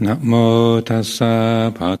Namo tassa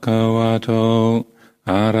bhagavato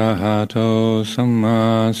arahato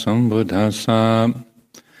samma sambuddhassa.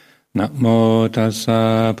 Namo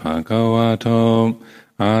tassa bhagavato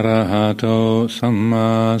arahato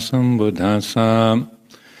samma sambuddhassa.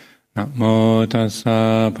 Namo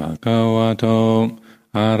tassa bhagavato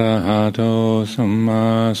arahato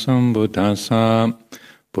samma sambuddhassa.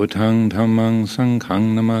 Buddhang dhammang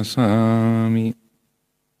sanghang namasami.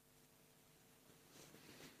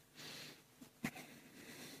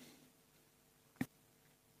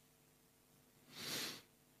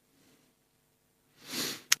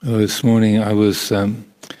 This morning I was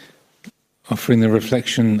offering the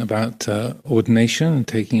reflection about ordination and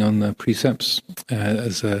taking on the precepts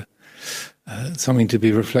as something to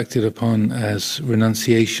be reflected upon as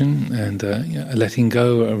renunciation and a letting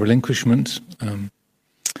go, a relinquishment.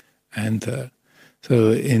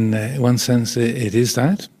 So in one sense it is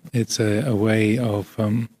that. It's a way of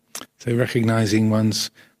recognizing one's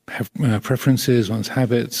preferences, one's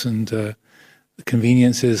habits and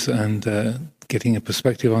conveniences and getting a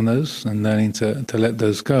perspective on those and learning to let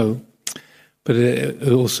those go. But it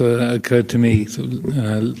also occurred to me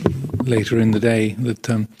later in the day that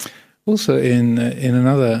also in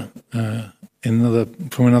another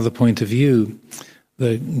from another point of view,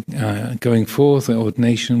 the going forth, the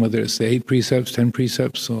ordination, whether it's the 8 precepts, 10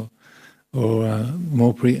 precepts, or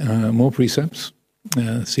more precepts,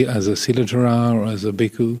 as a Silatara or as a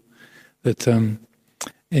bhikkhu, that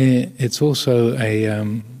it's also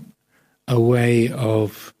a way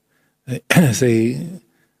of,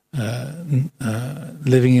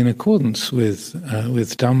 living in accordance with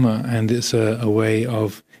Dhamma, and it's a way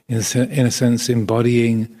of, in a sense,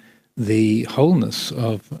 embodying the wholeness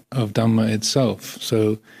of Dhamma itself.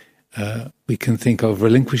 So we can think of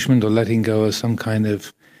relinquishment or letting go as some kind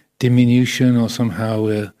of diminution, or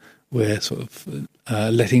somehow we're sort of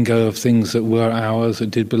letting go of things that were ours,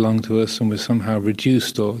 that did belong to us, and we're somehow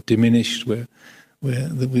reduced or diminished.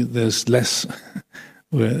 There's less,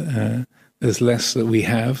 there's less that we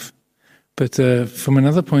have. But from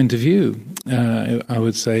another point of view, I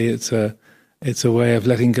would say it's a way of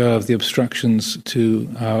letting go of the obstructions to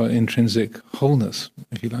our intrinsic wholeness,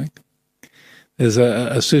 if you like. There's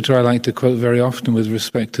a sutta I like to quote very often with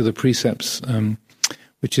respect to the precepts,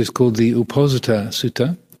 which is called the Uposatha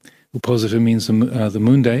Sutta. Uposatha means the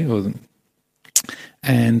moon day,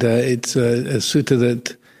 and it's a sutta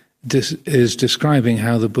that is describing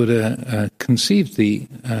how the Buddha conceived the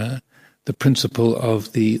principle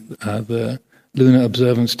of the lunar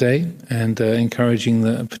observance day, and encouraging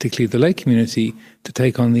particularly the lay community to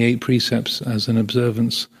take on the 8 precepts as an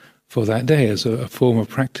observance for that day, as a form of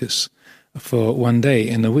practice for one day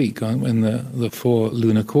in the week, in the 4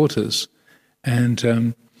 lunar quarters.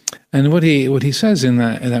 And what he says in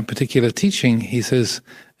that particular teaching, he says,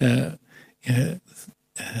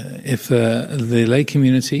 if the lay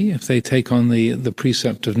community, if they take on the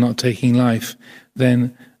precept of not taking life,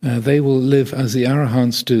 then they will live as the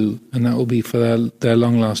arahants do, and that will be for their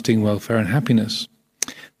long-lasting welfare and happiness.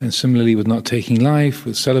 And similarly with not taking life,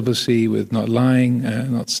 with celibacy, with not lying,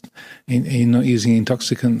 not using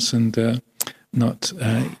intoxicants, and not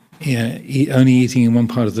only eating in one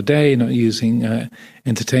part of the day, not using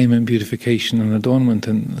entertainment, beautification, and adornment,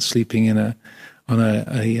 and sleeping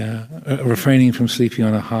refraining from sleeping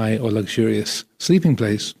on a high or luxurious sleeping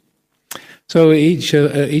place. So each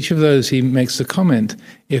of those, he makes the comment,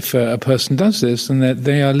 if a person does this, then that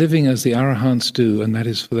they are living as the arahants do, and that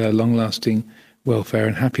is for their long-lasting welfare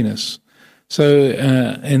and happiness. So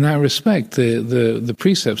in that respect, the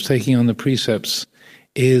precepts, taking on the precepts,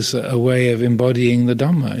 is a way of embodying the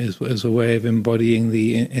Dhamma, is a way of embodying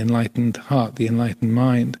the enlightened heart, the enlightened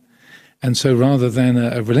mind. And so rather than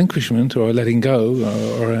a relinquishment or a letting go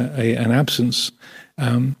or an absence,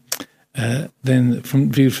 then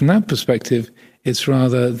viewed from that perspective, it's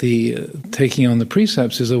rather the taking on the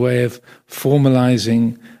precepts is a way of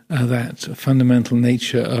formalizing that fundamental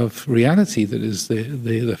nature of reality that is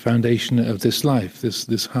the foundation of this life,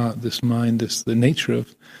 this heart, this mind, the nature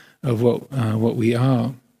of what we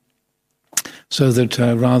are. So that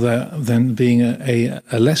rather than being a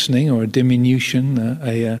lessening or a diminution,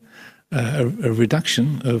 a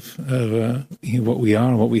reduction of what we are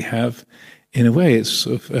and what we have, in a way, it's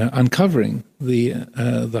sort of uncovering the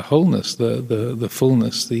wholeness, the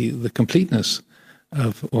fullness, the completeness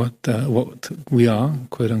of what we are,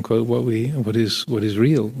 quote unquote, what is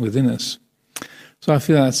real within us. So I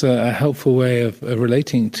feel that's a helpful way of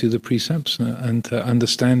relating to the precepts and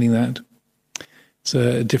understanding that. It's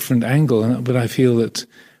a different angle, but I feel that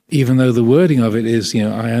even though the wording of it is,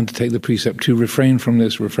 I undertake the precept to refrain from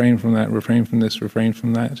this, refrain from that, refrain from this, refrain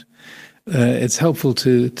from that, it's helpful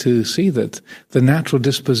to see that the natural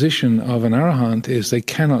disposition of an arahant is they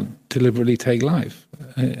cannot deliberately take life.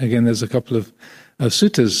 Again, there's a couple of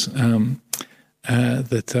suttas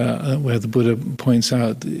where the Buddha points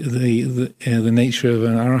out the nature of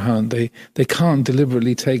an arahant. They can't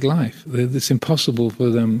deliberately take life. It's impossible for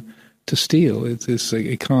them to steal.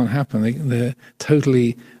 It can't happen. They're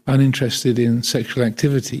totally uninterested in sexual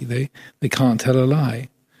activity. They can't tell a lie,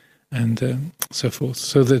 and so forth.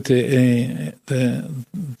 So that the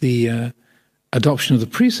adoption of the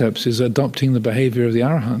precepts is adopting the behavior of the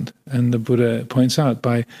arahant. And the Buddha points out,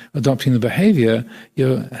 by adopting the behavior,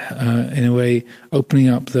 you're in a way opening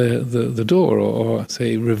up the door, or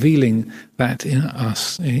say revealing that in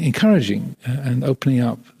us, encouraging and opening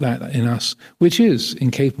up that in us, which is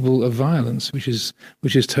incapable of violence, which is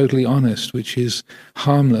totally honest, which is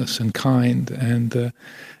harmless and kind and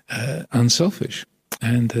unselfish,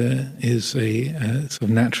 and is a sort of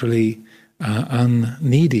naturally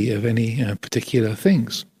unneedy of any particular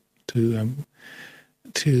things, to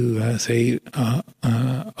say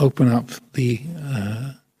open up the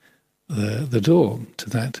door to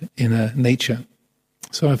that inner nature.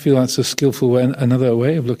 So I feel that's a skillful way, another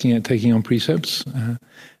way of looking at taking on precepts,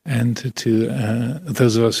 and to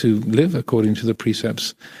those of us who live according to the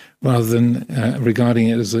precepts, rather than regarding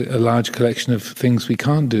it as a large collection of things we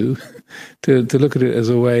can't do, to look at it as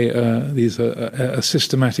a way, a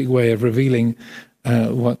systematic way of revealing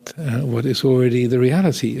what is already the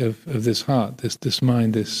reality of this heart, this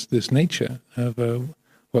mind, this nature of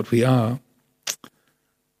what we are.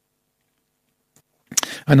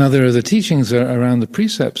 Another of the teachings around the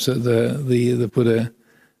precepts that the Buddha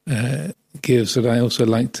gives, that I also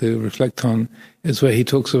like to reflect on, is where he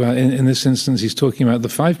talks about, in this instance, he's talking about the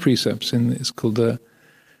 5 precepts. It's called the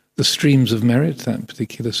streams of merit, that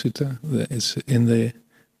particular sutta. It's in the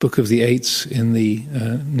Book of the Eights, in the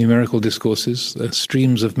numerical discourses,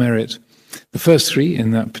 streams of merit. The first 3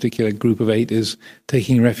 in that particular group of 8 is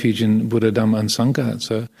taking refuge in Buddha, Dhamma, and Sangha. It's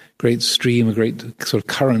a great stream, a great sort of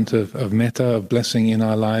current of metta, of blessing in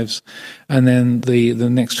our lives. And then the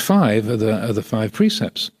next 5 are the 5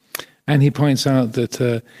 precepts. And he points out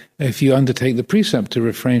that if you undertake the precept to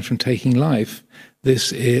refrain from taking life,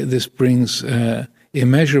 this brings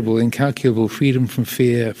immeasurable, incalculable freedom from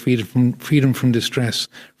fear, freedom from distress,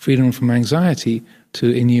 freedom from anxiety to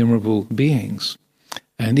innumerable beings.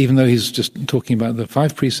 And even though he's just talking about the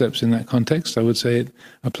 5 precepts in that context, I would say it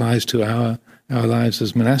applies to our lives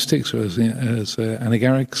as monastics, or as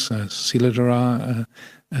anagarics, siladhara,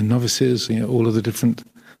 and novices, all of the different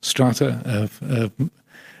strata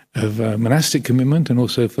of monastic commitment, and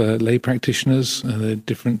also for lay practitioners, the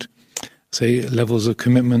different, say, levels of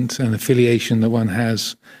commitment and affiliation that one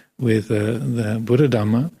has with the Buddha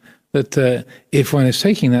Dhamma. That if one is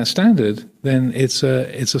taking that standard, then it's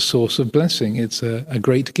a source of blessing. It's a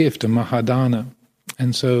great gift, a mahadana,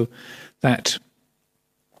 and so that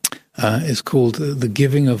is called the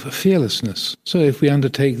giving of fearlessness. So if we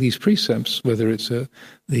undertake these precepts, whether it's as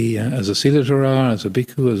a siladhara, as a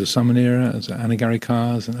bhikkhu, as a samanera, as an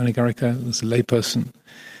anagarika, as a layperson,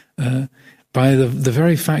 by the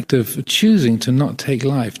very fact of choosing to not take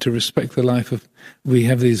life, to respect the life of, we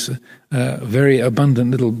have these very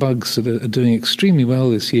abundant little bugs that are doing extremely well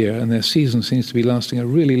this year, and their season seems to be lasting a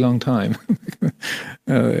really long time.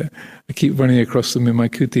 I keep running across them in my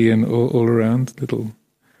kuti and all around, little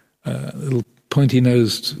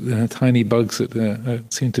pointy-nosed tiny bugs that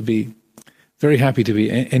seem to be very happy to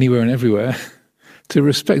be anywhere and everywhere. To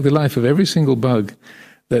respect the life of every single bug,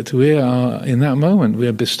 that we are, in that moment, we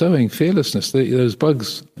are bestowing fearlessness. Those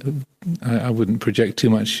bugs, I wouldn't project too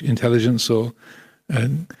much intelligence or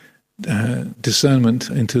discernment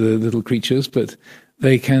into the little creatures, but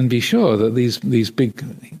they can be sure that these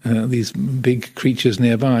big creatures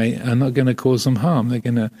nearby are not going to cause them harm. If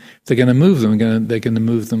they're going to move them, they're going to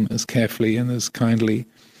move them as carefully and as kindly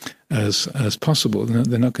as possible.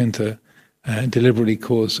 They're not going to deliberately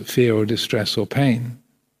cause fear or distress or pain.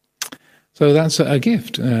 So that's a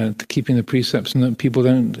gift to keeping the precepts, and that people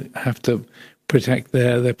don't have to protect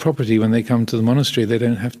their property when they come to the monastery. They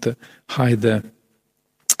don't have to hide their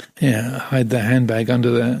handbag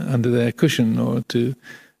under their cushion, or to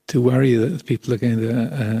worry that people are going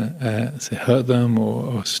to say, hurt them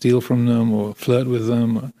or steal from them or flirt with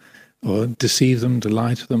them or deceive them, to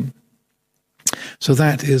lie to them. So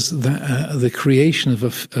that is the creation of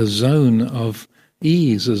a zone of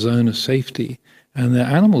ease, a zone of safety. And the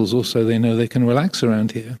animals also, they know they can relax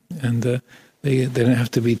around here, and they don't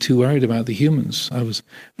have to be too worried about the humans. I was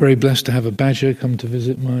very blessed to have a badger come to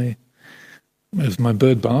visit my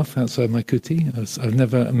bird bath outside my kuti. I've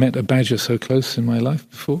never met a badger so close in my life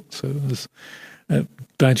before, so it was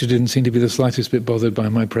Badger didn't seem to be the slightest bit bothered by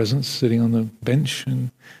my presence, sitting on the bench,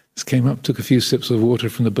 and just came up, took a few sips of water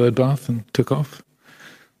from the bird bath, and took off.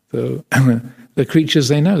 So the creatures,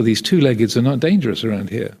 they know these two-leggeds are not dangerous around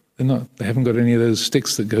here. They haven't got any of those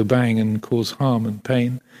sticks that go bang and cause harm and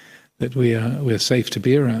pain. That we're safe to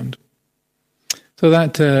be around. So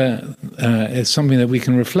that is something that we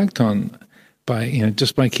can reflect on by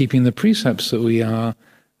just by keeping the precepts that we are,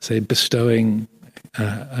 say, bestowing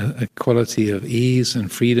a quality of ease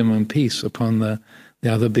and freedom and peace upon the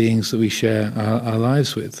other beings that we share our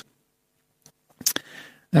lives with.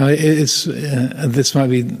 Now, this might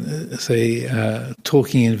be, say,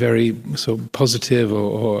 talking in very sort of positive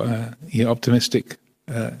or optimistic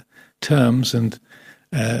terms, and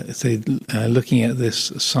say looking at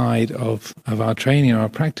this side of our training, our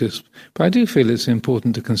practice. But I do feel it's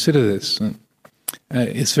important to consider this.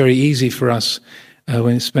 It's very easy for us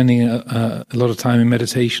when spending a lot of time in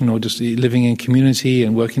meditation or just living in community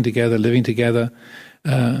and working together, living together.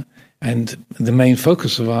 And the main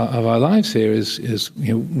focus of our lives here is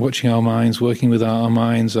watching our minds, working with our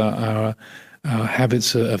minds, our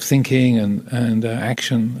habits of thinking and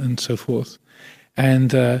action and so forth.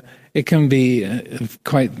 And it can be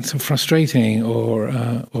quite frustrating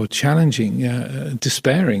or challenging,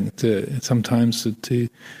 despairing sometimes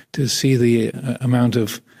to see the amount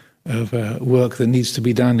of work that needs to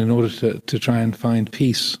be done in order to try and find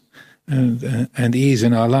peace and ease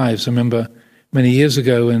in our lives. I remember many years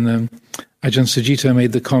ago when Ajahn Sucitto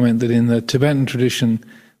made the comment that in the Tibetan tradition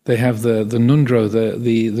they have the Nundro,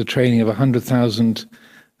 the training of 100,000,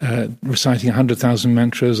 reciting 100,000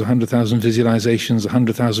 mantras, 100,000 visualizations,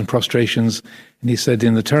 100,000 prostrations. And he said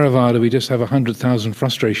in the Theravada we just have 100,000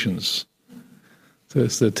 frustrations. So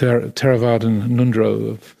it's the Theravadan Nundro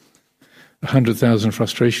of 100,000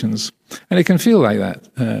 frustrations. And it can feel like that.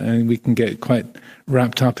 And we can get quite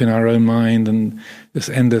wrapped up in our own mind and just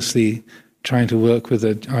endlessly trying to work with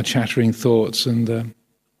our chattering thoughts and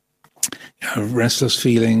restless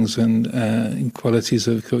feelings and qualities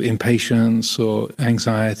of impatience or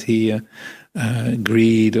anxiety,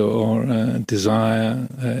 greed or desire,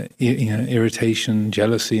 irritation,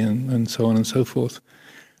 jealousy, and so on and so forth.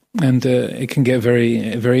 And it can get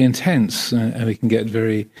very, very intense, and we can get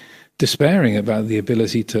very despairing about the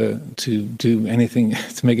ability to do anything,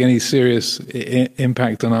 to make any serious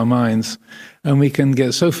impact on our minds. And we can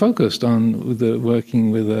get so focused on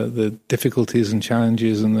working with the difficulties and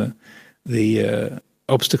challenges and the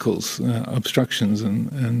obstacles, obstructions,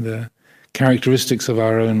 and characteristics of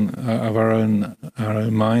our own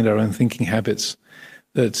mind, our own thinking habits,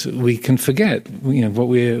 that we can forget, what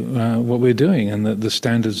we're doing and the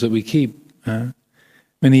standards that we keep.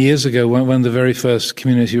 Many years ago, one of the very first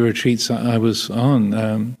community retreats I was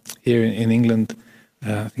on here in England,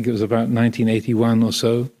 I think it was about 1981 or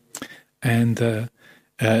so, and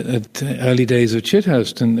at early days of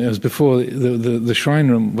Chithurst, and it was before the shrine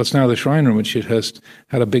room. What's now the shrine room at Chithurst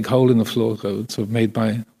had a big hole in the floor, sort of made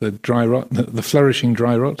by the dry rot, the flourishing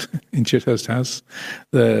dry rot in Chithurst House.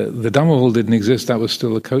 The Dhamma hall didn't exist; that was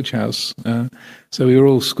still a coach house. So we were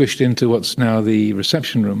all squished into what's now the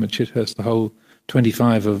reception room at Chithurst. The whole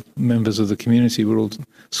 25 of members of the community were all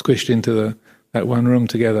squished into that one room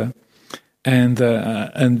together, and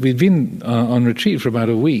we'd been on retreat for about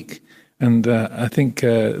a week. And I think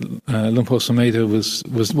Lumpur Sumedho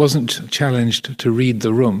wasn't challenged to read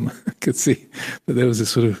the room. I could see that there was a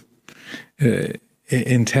sort of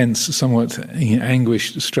intense, somewhat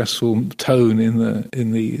anguished, stressful tone in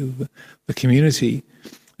the community.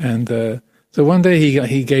 And so one day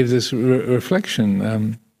he gave this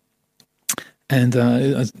reflection, and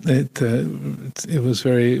it was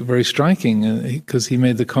very, very striking because he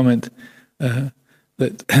made the comment that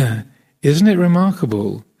isn't it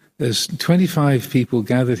remarkable? There's 25 people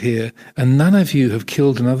gathered here, and none of you have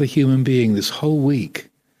killed another human being this whole week.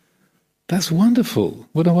 That's wonderful.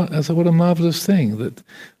 What a marvelous thing.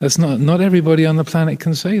 That's not everybody on the planet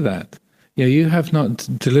can say that. You have not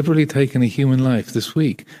deliberately taken a human life this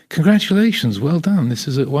week. Congratulations, well done. This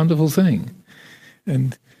is a wonderful thing.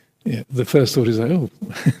 And the first thought is like, oh,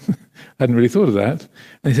 I hadn't really thought of that.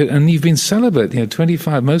 And he said, and you've been celibate,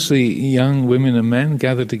 25, mostly young women and men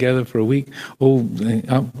gathered together for a week, all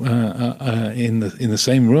up in the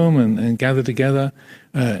same room and gathered together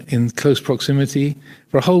in close proximity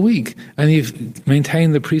for a whole week. And you've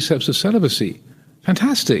maintained the precepts of celibacy.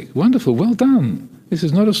 Fantastic, wonderful, well done. This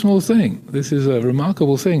is not a small thing. This is a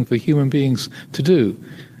remarkable thing for human beings to do.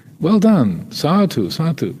 Well done, sadhu,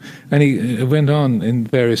 sadhu. And he went on in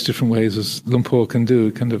various different ways, as Lumpur can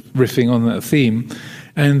do, kind of riffing on that theme.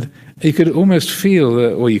 And you could almost feel,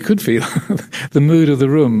 or you could feel, the mood of the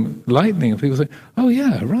room lightening. People say, oh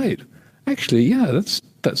yeah, right. actually, yeah,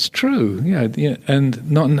 that's true. Yeah,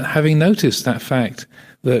 and not having noticed that fact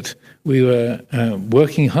that we were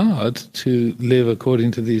working hard to live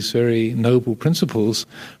according to these very noble principles,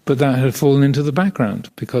 but that had fallen into the background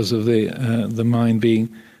because of the mind being,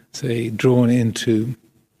 say, drawn into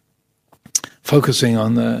focusing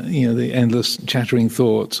on the endless chattering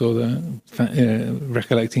thoughts, or the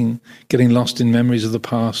recollecting, getting lost in memories of the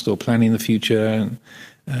past, or planning the future,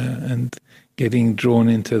 and getting drawn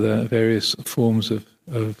into the various forms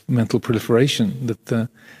of mental proliferation.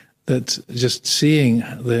 That just seeing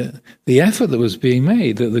the effort that was being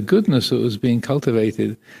made, that the goodness that was being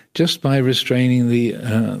cultivated, just by restraining the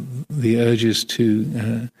urges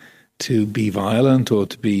to be violent, or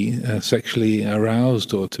to be sexually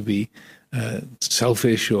aroused, or to be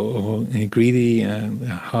selfish, or greedy,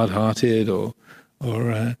 hard-hearted, or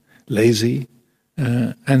lazy.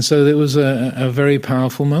 And so there was a very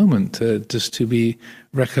powerful moment just to be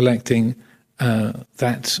recollecting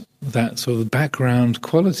that sort of background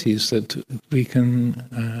qualities that we can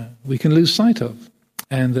lose sight of,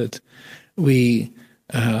 and that we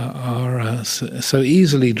are so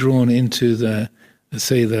easily drawn into the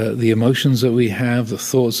emotions that we have, the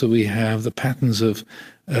thoughts that we have, the patterns of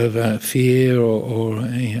fear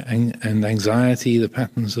and anxiety, the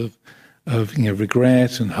patterns of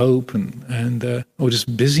regret and hope, and or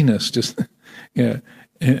just busyness, just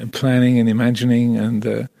planning and imagining,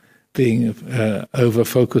 and being over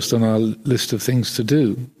focused on our list of things to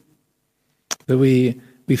do, that we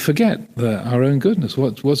forget our own goodness.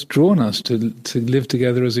 What's drawn us to live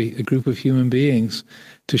together as a group of human beings,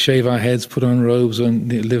 to shave our heads, put on robes,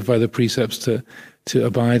 and live by the precepts, to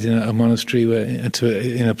abide in a monastery,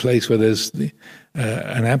 in a place where there's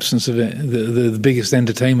an absence of it. The biggest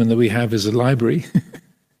entertainment that we have is a library,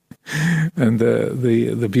 and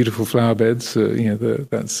the beautiful flower beds.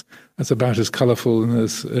 That's about as colourful and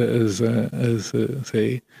as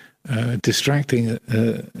say distracting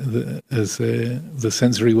as the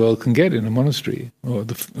sensory world can get in a monastery. Or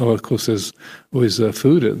of course, there's always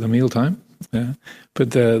food at the mealtime,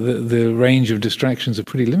 but the range of distractions are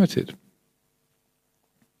pretty limited.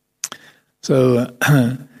 So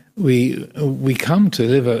we come to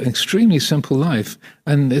live an extremely simple life,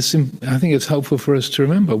 and I think it's helpful for us to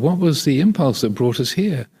remember what was the impulse that brought us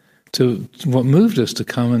here, to what moved us to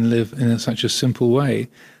come and live in such a simple way,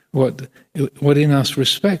 what in us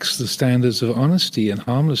respects the standards of honesty and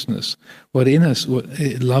harmlessness, what in us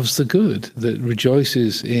it loves the good, that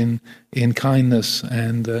rejoices in kindness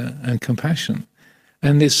and compassion.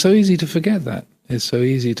 And it's so easy to forget that. It's so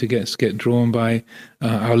easy to get drawn by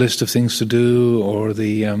our list of things to do, or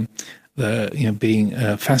the being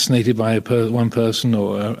fascinated by one person,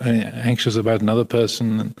 or anxious about another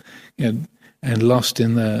person, and lost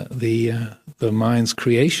in the mind's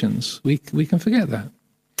creations. We can forget that.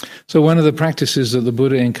 So one of the practices that the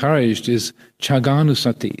Buddha encouraged is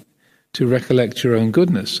Chagganusati, to recollect your own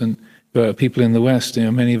goodness. And people in the West,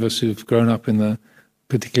 many of us who've grown up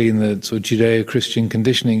particularly in the sort of Judeo-Christian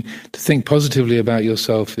conditioning, to think positively about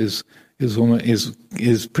yourself is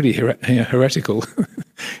pretty heretical.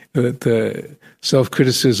 That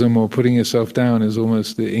self-criticism or putting yourself down is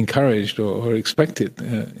almost encouraged or expected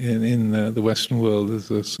in the Western world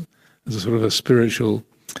as a sort of a spiritual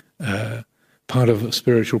part of a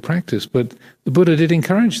spiritual practice. But the Buddha did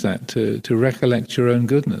encourage that, to recollect your own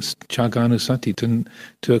goodness, Chagganusati,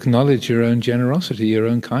 to acknowledge your own generosity, your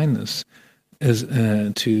own kindness, as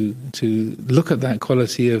to look at that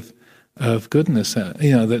quality of goodness.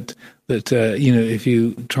 If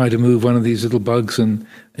you try to move one of these little bugs and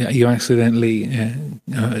you accidentally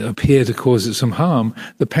appear to cause it some harm,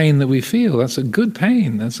 the pain that we feel, that's a good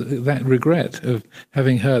pain. That regret of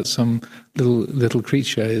having hurt some little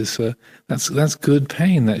creature that's good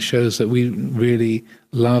pain. That shows that we really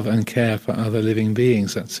love and care for other living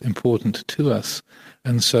beings. That's important to us,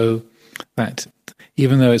 and so that,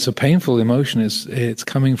 even though it's a painful emotion, it's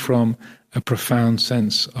coming from a profound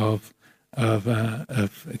sense of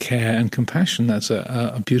care and compassion. That's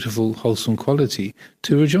a beautiful, wholesome quality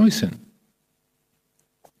to rejoice in.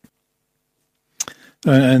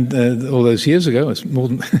 And all those years ago, it's more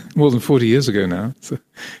than 40 years ago now. So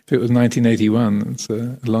if it was 1981, it's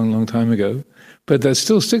a long, long time ago. But that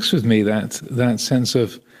still sticks with me, that sense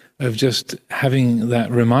of just having that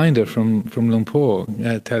reminder from Luang Por,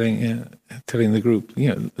 telling the group,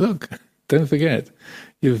 look, don't forget,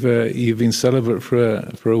 you've been celibate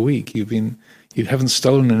for a week. You haven't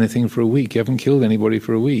stolen anything for a week. You haven't killed anybody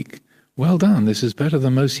for a week. Well done. This is better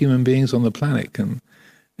than most human beings on the planet can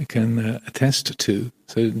attest to.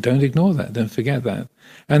 So don't ignore that. Don't forget that.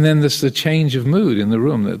 And then there's the change of mood in the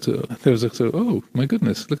room. There was a sort of, oh my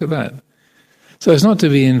goodness, look at that. So it's not to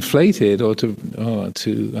be inflated or to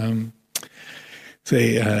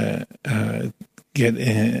get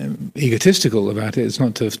egotistical about it. It's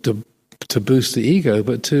not to boost the ego,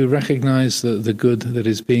 but to recognize the good that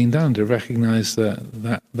is being done, to recognize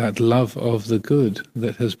that love of the good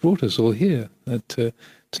that has brought us all here. To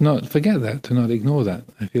not forget that, to not ignore that,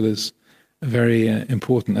 I feel is very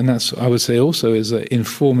important. And that's, I would say, also is an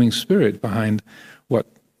informing spirit behind what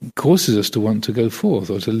causes us to want to go forth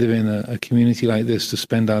or to live in a community like this, to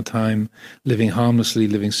spend our time living harmlessly,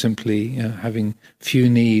 living simply, having few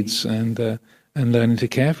needs, and learning to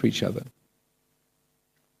care for each other.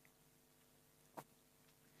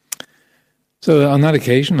 So on that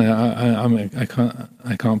occasion, I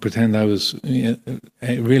can't pretend I was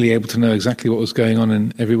really able to know exactly what was going on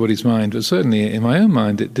in everybody's mind, but certainly in my own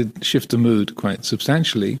mind, it did shift the mood quite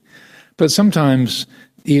substantially. But sometimes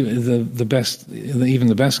even the best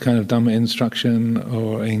kind of Dhamma instruction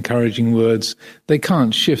or encouraging words, they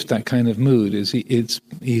can't shift that kind of mood. It's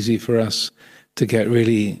easy for us to get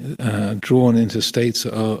really drawn into states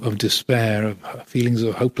of despair, of feelings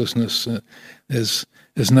of hopelessness.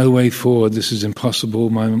 There's no way forward. This is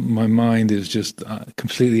impossible. My mind is just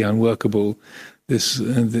completely unworkable. This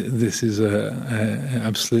is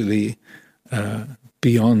absolutely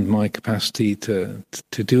beyond my capacity to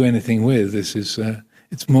do anything with. This is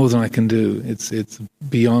it's more than I can do. It's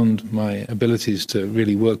beyond my abilities to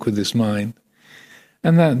really work with this mind.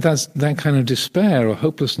 And that's that kind of despair or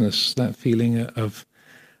hopelessness, that feeling of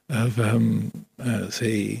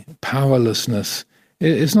say powerlessness.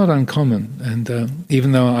 It's not uncommon, and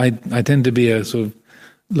even though I tend to be a sort of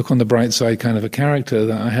look on the bright side kind of a character,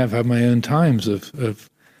 that I have had my own times of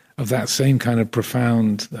that same kind of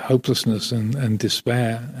profound hopelessness and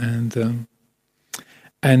despair,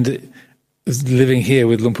 and living here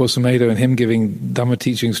with Luang Por Sumedho and him giving Dhamma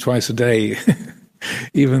teachings twice a day,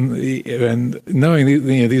 and knowing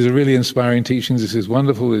these are really inspiring teachings. This is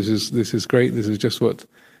wonderful. This is great. This is just what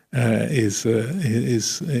is say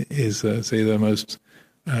the most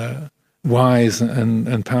wise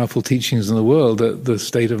and powerful teachings in the world. That the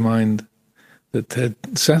state of mind that had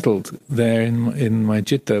settled there in my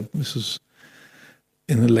citta. This was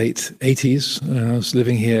in the late 80s when I was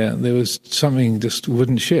living here. There was something just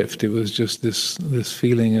wouldn't shift. It was just this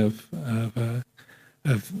feeling of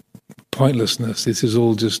pointlessness. This is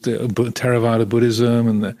all just Theravada Buddhism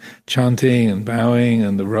and the chanting and bowing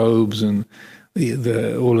and the robes and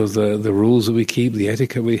all of the rules that we keep, the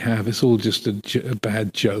etiquette we have. It's all just a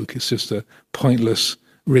bad joke. It's just a pointless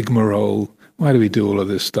rigmarole. Why do we do all of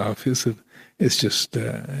this stuff? It's just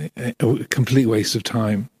a complete waste of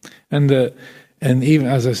time. And even,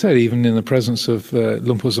 as I said, even in the presence of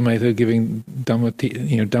Luang Por Sumedho giving Dhamma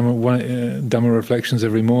reflections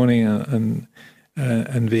every morning,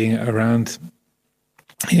 and being around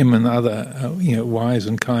him and other wise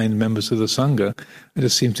and kind members of the Sangha, I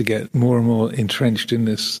just seem to get more and more entrenched in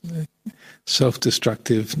this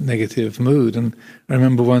self-destructive, negative mood. And I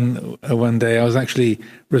remember one day I was actually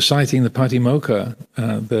reciting the Patimokkha,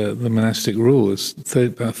 the monastic rule. It's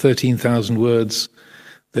about 13,000 words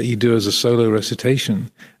that you do as a solo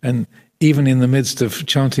recitation. And even in the midst of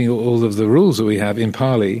chanting all of the rules that we have in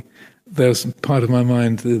Pali, there's part of my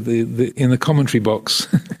mind in the commentary box.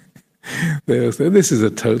 This is a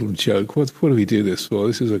total joke. What do we do this for?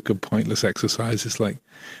 This is a good pointless exercise. It's like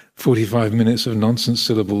 45 minutes of nonsense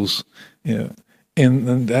syllables,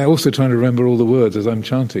 and I also trying to remember all the words as I'm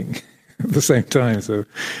chanting at the same time. So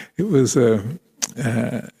it was a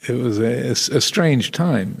strange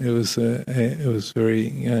time. It was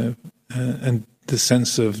very and the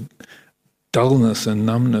sense of dullness and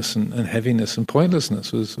numbness and heaviness and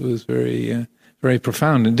pointlessness was very very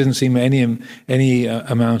profound. It didn't seem any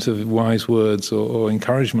amount of wise words or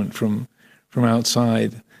encouragement from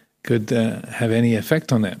outside could have any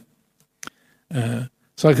effect on it.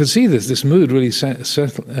 So I could see this mood really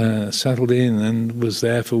settled in and was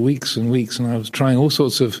there for weeks and weeks, and I was trying all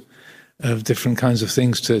sorts of different kinds of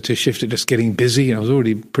things to shift it, just getting busy. I was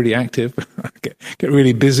already pretty active. get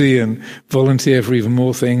really busy and volunteer for even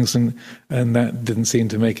more things, and that didn't seem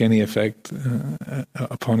to make any effect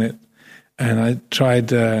upon it. And I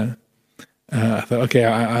tried, I thought,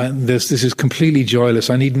 okay, this is completely joyless.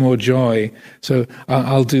 I need more joy. So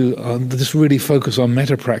I'll just really focus on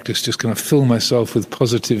metta practice, just kind of fill myself with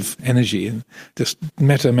positive energy and just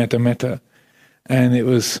metta. And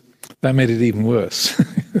that made it even worse.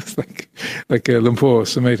 It's like Luang Por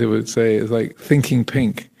Sumedho would say, it's like thinking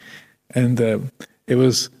pink. And it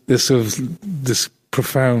was this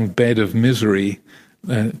profound bed of misery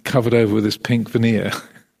covered over with this pink veneer.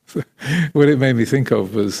 What it made me think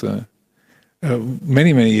of was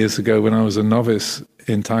many years ago when I was a novice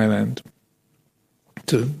in Thailand.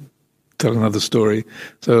 to tell another story.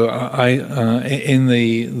 So in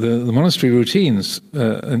the monastery routines,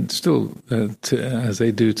 and still as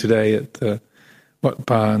they do today at Wat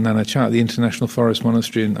Pa Nanachat, the International Forest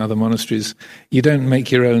Monastery, and other monasteries, you don't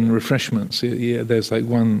make your own refreshments. There's like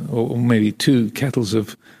one or maybe two kettles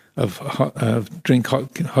of hot drink or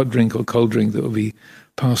cold drink that will be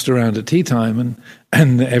passed around at tea time,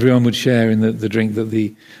 and everyone would share in the drink that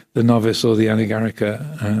the novice or the anagarika,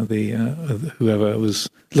 whoever was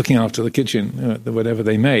looking after the kitchen, whatever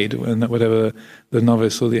they made, and whatever the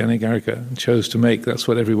novice or the anagarika chose to make, that's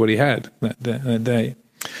what everybody had that day.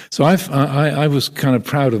 So I was kind of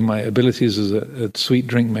proud of my abilities as a sweet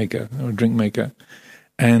drink maker or drink maker,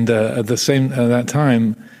 and at that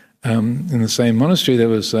time. In the same monastery, there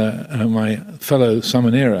was my fellow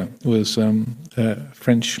Samanera was a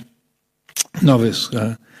French novice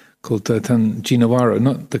called Tan Jinawaro,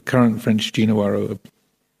 not the current French Jinawaro,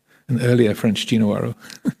 an earlier French Jinawaro.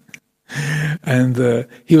 And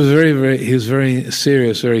he was very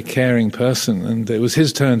serious, very caring person, and it was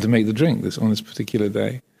his turn to make the drink on this particular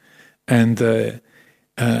day. And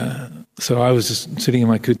so I was just sitting in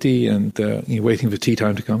my kuti and waiting for tea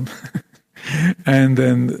time to come. And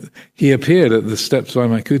then he appeared at the steps by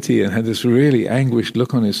my kuti and had this really anguished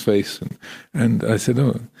look on his face, and I said,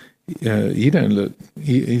 "Oh, you don't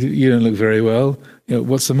look very well.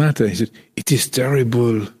 What's the matter?" He said, "It is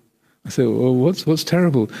terrible." I said, "Well, what's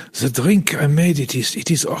terrible?" "The drink I made, it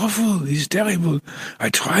is awful. It is terrible. I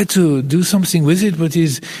tried to do something with it, but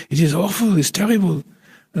it is awful. It's terrible."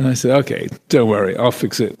 And I said, "Okay, don't worry, I'll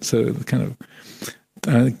fix it." So kind of.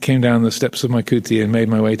 I came down the steps of my kuti and made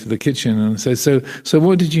my way to the kitchen and said, "So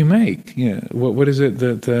what did you make? What is it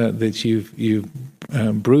that you've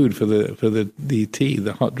brewed for the tea,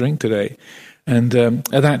 the hot drink today?" And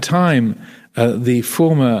at that time, the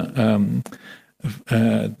former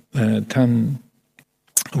Tan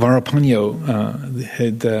Varapanyo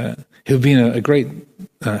had been a great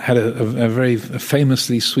had a very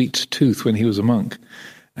famously sweet tooth when he was a monk,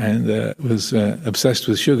 and was obsessed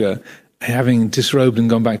with sugar. Having disrobed and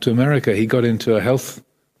gone back to America, he got into a health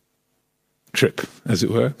trip, as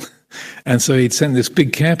it were. And so he'd sent this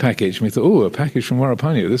big care package, and we thought, "Oh, a package from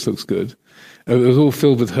Varapanyo, this looks good." It was all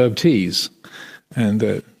filled with herb teas,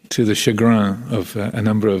 and to the chagrin of a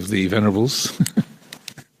number of the venerables.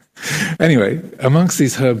 Anyway, amongst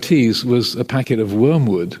these herb teas was a packet of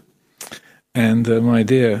wormwood, and my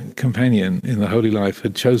dear companion in the holy life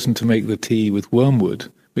had chosen to make the tea with wormwood,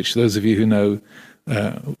 which those of you who know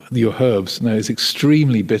your herbs know is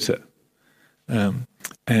extremely bitter, and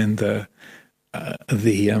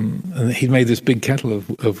he'd made this big kettle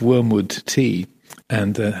of wormwood tea,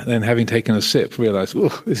 and then having taken a sip, realized,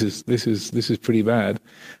 "Oh, this is pretty bad."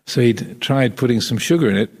 So he'd tried putting some sugar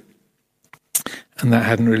in it, and that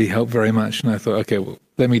hadn't really helped very much. And I thought, okay, well,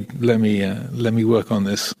 let me work on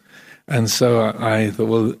this. And so I thought,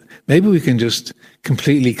 well, maybe we can just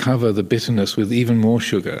completely cover the bitterness with even more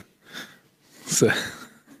sugar. So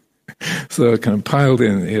I kind of piled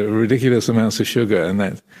in ridiculous amounts of sugar, and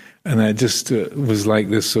that just was like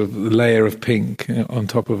this sort of layer of pink on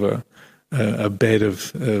top of a bed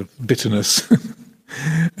of bitterness.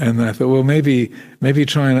 And I thought, well, maybe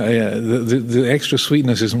try and the extra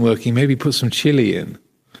sweetness isn't working. Maybe put some chili in.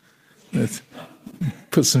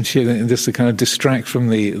 Put some chili in just to kind of distract from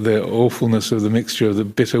the awfulness of the mixture of the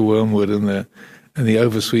bitter wormwood and the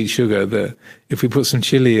oversweet sugar. If we put some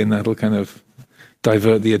chili in, that'll kind of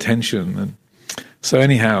divert the attention. And so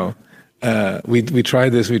anyhow, we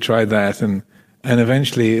tried this, we tried that, and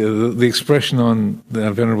eventually the expression on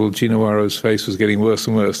the Venerable Jinawaro's face was getting worse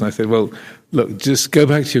and worse. And I said, "Well, look, just go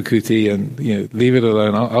back to your kuti and leave it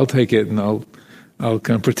alone. I'll take it, and I'll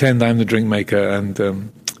kind of pretend I'm the drink maker, and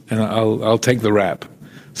I'll take the rap."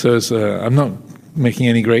 So I'm not making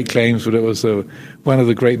any great claims, but it was one of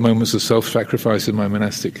the great moments of self-sacrifice in my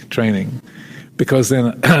monastic training, because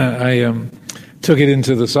then I took it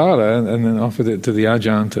into the sala and then offered it to the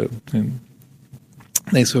ajahn, and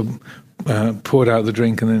they sort of poured out the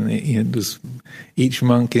drink, and then it was each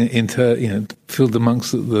monk in turn, filled the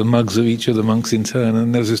mugs of each of the monks in turn,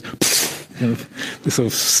 and there was this sort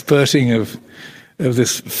of spurting of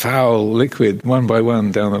this foul liquid one by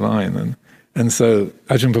one down the line, and so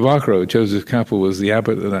Ajahn Prabhakaro, Joseph Kapil, was the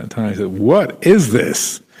abbot at that time. He said, "What is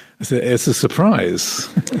this?" I said, "It's a surprise."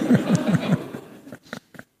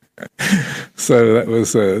 So that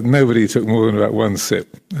was nobody took more than about one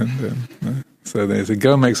sip, and so they said,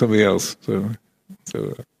 "Go and make something else." So I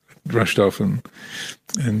rushed off and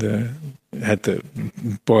had to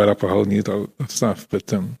boil up a whole new of stuff.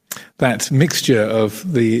 But that mixture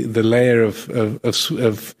of the layer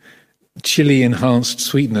of chili enhanced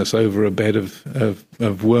sweetness over a bed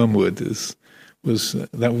of wormwood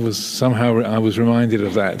was somehow I was reminded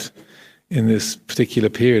of that in this particular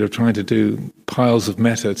period of trying to do piles of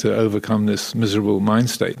metta to overcome this miserable mind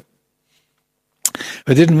state.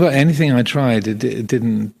 It didn't work. Anything I tried, it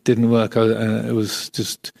didn't work. It was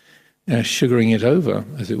just sugaring it over,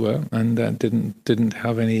 as it were, and that didn't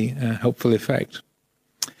have any helpful effect.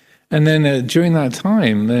 And then during that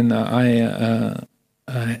time, then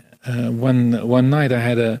one night I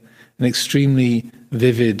had an extremely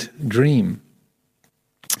vivid dream.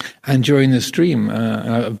 And during this dream,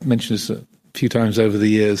 I've mentioned this a few times over the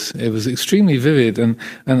years, it was extremely vivid, and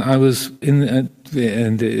I was in,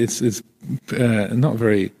 and it's not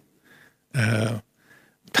very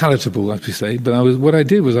palatable, as we say. But what I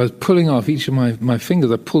did was I was pulling off each of my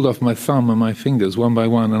fingers. I pulled off my thumb and my fingers one by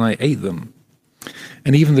one, and I ate them.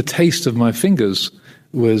 And even the taste of my fingers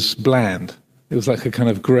was bland. It was like a kind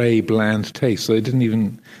of grey, bland taste. So it didn't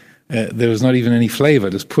even. There was not even any flavor,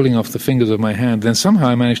 just pulling off the fingers of my hand. Then somehow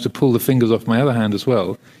I managed to pull the fingers off my other hand as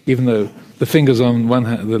well, even though the fingers on one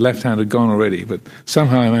hand, the left hand had gone already. But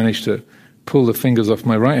somehow I managed to pull the fingers off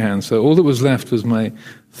my right hand. So all that was left was my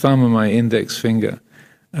thumb and my index finger,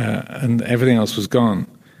 and everything else was gone.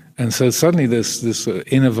 And so suddenly this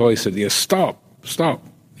inner voice said, stop.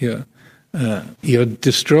 You're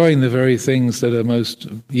destroying the very things that are most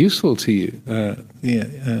useful to you.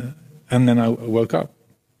 And then I woke up.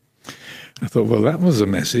 I thought, well, that was a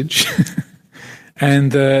message,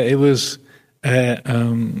 and it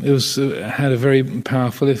had a very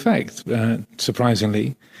powerful effect,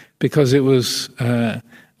 surprisingly, because it was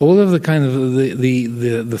all of the kind of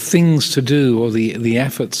the things to do, or the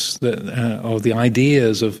efforts that or the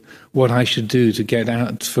ideas of what I should do to get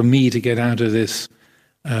out of this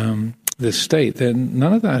this state. Then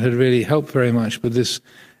none of that had really helped very much, but this,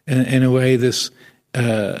 in a way, this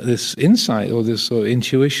insight or this sort of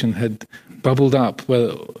intuition had bubbled up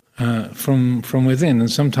from within, and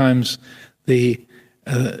sometimes the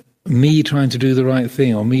me trying to do the right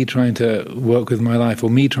thing, or me trying to work with my life, or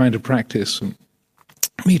me trying to practice, and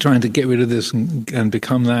me trying to get rid of this and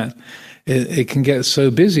become that, it can get so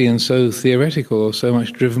busy and so theoretical, or so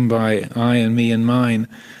much driven by I and me and mine.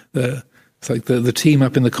 It's like the team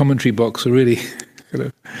up in the commentary box are really kind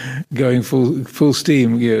of going full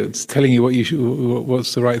steam. It's telling you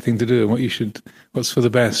what's the right thing to do, and what's for the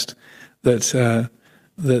best. That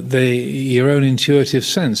your own intuitive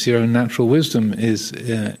sense, your own natural wisdom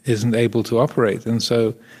isn't able to operate, and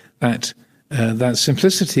so that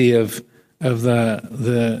simplicity of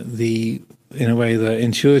the in a way the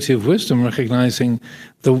intuitive wisdom, recognizing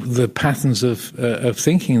the patterns of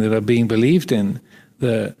thinking that are being believed in,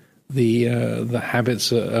 the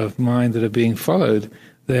habits of mind that are being followed,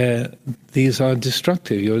 these are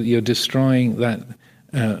destructive. You're destroying that.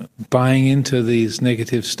 Buying into these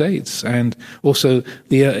negative states, and also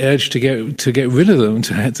the urge to get rid of them,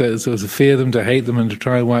 to sort of fear them, to hate them, and to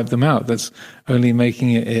try and wipe them out. That's only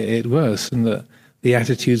making it worse. And the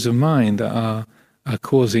attitudes of mind are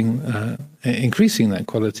causing, increasing that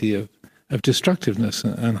quality of destructiveness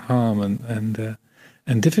and harm and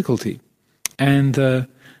difficulty. And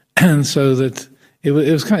so that it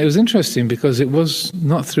was interesting, because it was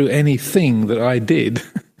not through anything that I did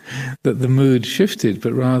that the mood shifted,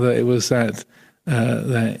 but rather it was that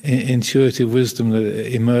intuitive wisdom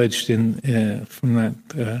that emerged in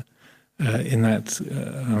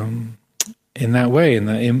that way, in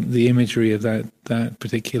the imagery of that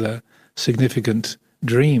particular significant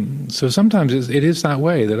dream. So sometimes it is that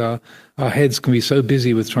way, that our heads can be so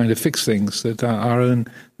busy with trying to fix things that our own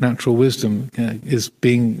natural wisdom is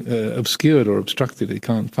being obscured or obstructed. It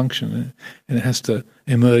can't function, and it has to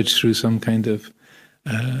emerge through some kind of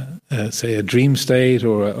say a dream state,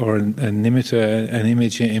 or a nimitta, an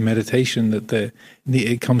image in meditation, that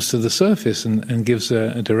it comes to the surface and gives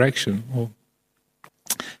a direction, or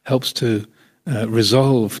helps to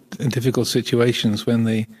resolve difficult situations when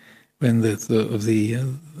the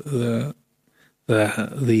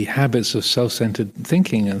habits of self-centered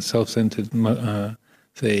thinking and self-centered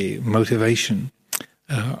motivation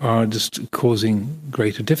are just causing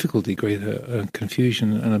greater difficulty, greater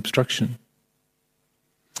confusion and obstruction.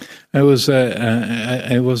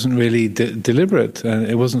 It wasn't really deliberate.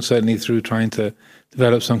 It wasn't certainly through trying to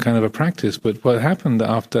develop some kind of a practice. But what happened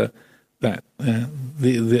after that,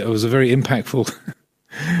 it was a very impactful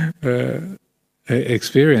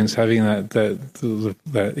experience, having that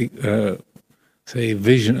say a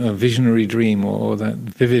visionary dream, or that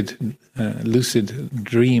vivid, lucid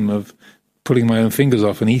dream of pulling my own fingers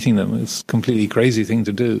off and eating them. It's a completely crazy thing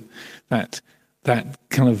to do. That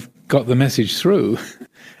kind of got the message through.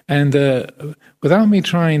 And without me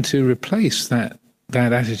trying to replace that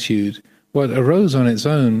attitude, what arose on its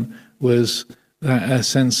own was a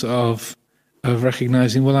sense of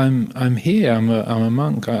recognizing, well, I'm here. I'm a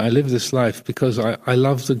monk. I live this life because I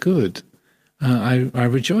love the good. I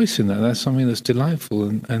rejoice in that. That's something that's delightful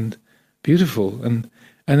and beautiful. And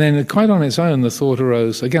then, quite on its own, the thought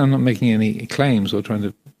arose. Again, I'm not making any claims or trying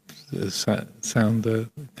to sound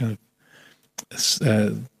kind of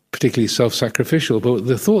particularly self-sacrificial. But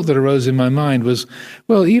the thought that arose in my mind was,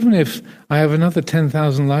 well, even if I have another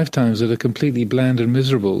 10,000 lifetimes that are completely bland and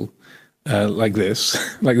miserable, like this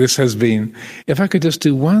has been, if I could just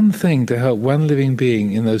do one thing to help one living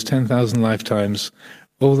being in those 10,000 lifetimes,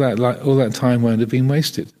 all that time won't have been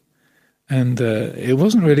wasted. And it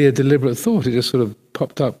wasn't really a deliberate thought; it just sort of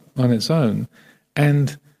popped up on its own,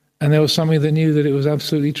 and there was something that knew that it was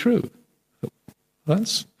absolutely true.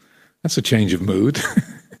 That's a change of mood,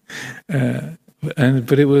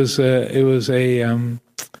 but it was a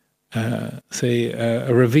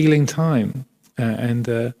revealing time, and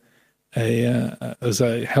it was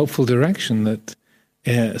a helpful direction that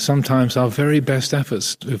sometimes our very best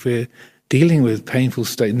efforts, if we're dealing with painful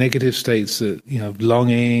negative states, that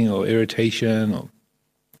longing or irritation or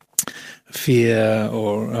fear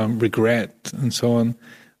or regret and so on,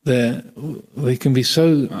 they can be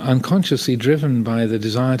so unconsciously driven by the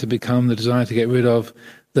desire to become, the desire to get rid of,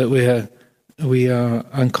 that we are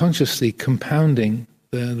unconsciously compounding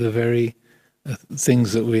the very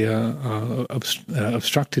things that we are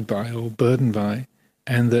obstructed by or burdened by,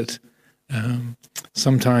 and that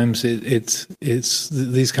sometimes it's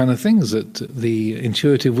these kind of things that the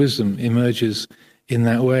intuitive wisdom emerges in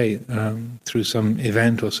that way, through some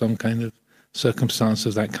event or some kind of circumstance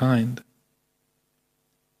of that kind.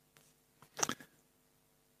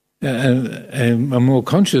 A more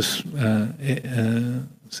conscious,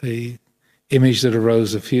 image that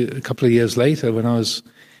arose a couple of years later when I was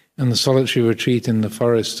on the solitary retreat in the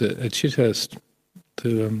forest at Chithurst,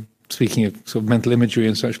 speaking of sort of mental imagery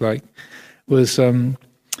and such like, was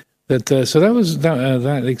that. So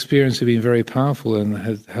that experience had been very powerful and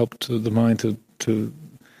had helped the mind to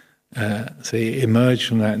emerge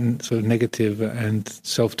from that sort of negative and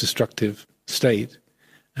self-destructive state.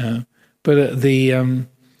 But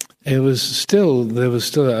there was still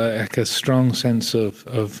a strong sense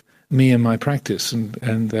of me and my practice, and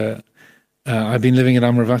I've been living at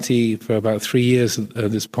Amaravati for about 3 years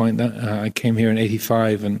at this point. I came here in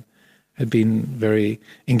 '85 and had been very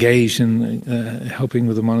engaged in helping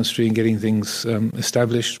with the monastery and getting things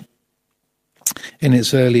established in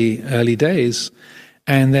its early days.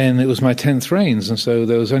 And then it was my 10th rains, and so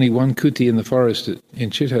there was only one kuti in the forest in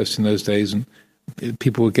Chithurst in those days, and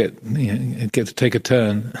people would get to take a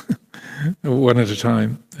turn one at a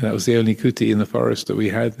time. That was the only kuti in the forest that we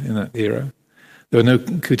had in that era. There were no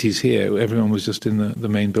kutis here. Everyone was just in the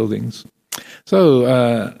main buildings. So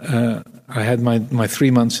I had my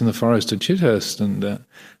 3 months in the forest at Chithurst, and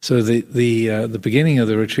so the beginning of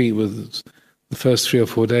the retreat was, the first 3 or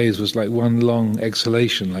 4 days was like one long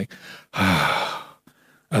exhalation, like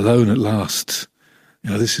alone at last.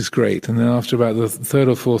 This is great. And then after about the 3rd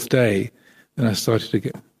or 4th day, then I started to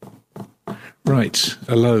get right,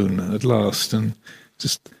 alone at last, and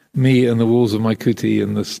just me and the walls of my kuti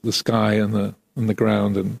and the sky and the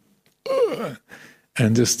ground,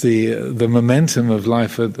 and just the momentum of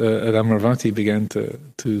life at Amaravati began to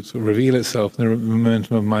sort of reveal itself. The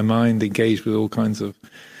momentum of my mind engaged with all kinds of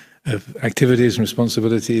activities and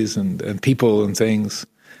responsibilities and people and things.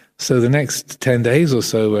 So the next 10 days or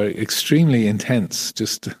so were extremely intense,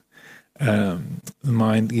 just the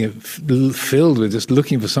mind filled with just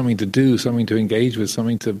looking for something to do, something to engage with,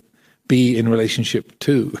 something to be in relationship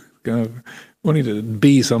to, wanting to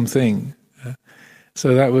be something.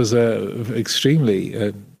 So that was a extremely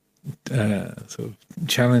sort of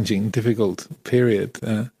challenging, difficult period.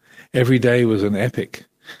 Every day was an epic.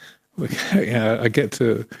 I get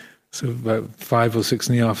to sort of about 5 or 6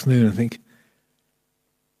 in the afternoon and think,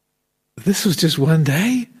 this was just one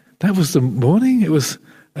day? That was the morning? It was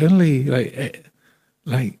only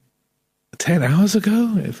like 10 hours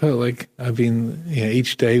ago? It felt like I've been,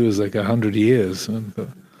 each day was like 100 years. And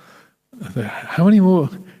how many more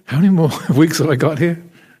weeks have I got here?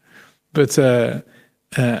 But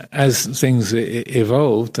as things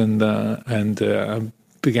evolved and I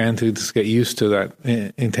began to just get used to that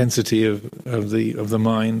intensity of the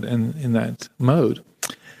mind and in that mode,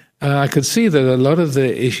 I could see that a lot of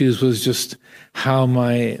the issues was just how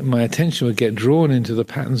my attention would get drawn into the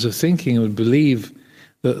patterns of thinking and would believe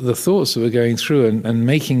the thoughts that were going through and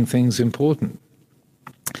making things important.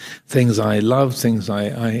 things I loved, things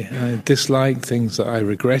I disliked, things that I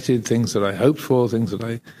regretted, things that I hoped for, things that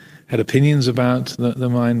I had opinions about. The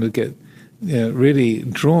mind would get really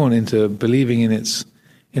drawn into believing in its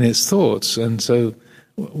thoughts. And so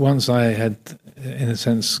once I had, in a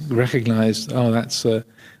sense, recognized, that's a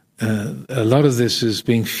lot of this is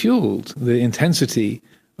being fueled, the intensity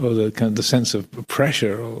or the kind of the sense of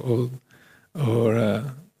pressure or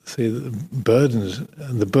say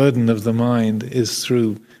the burden of the mind is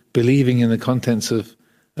through believing in the contents of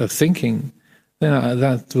thinking. Then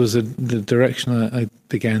that was the direction I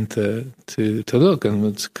began to look,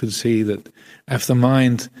 and could see that if the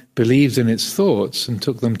mind believed in its thoughts and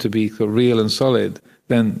took them to be real and solid,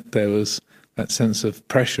 then there was that sense of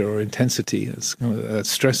pressure or intensity, that's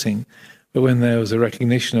stressing. But when there was a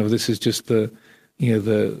recognition of this is just the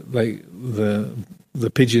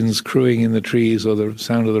pigeons crowing in the trees or the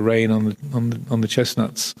sound of the rain on the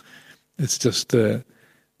chestnuts, it's just the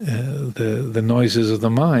noises of the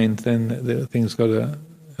mind, then things got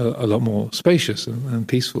a lot more spacious and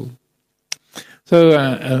peaceful.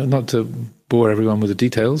 So not to bore everyone with the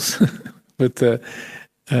details, but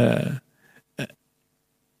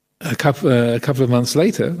a couple of months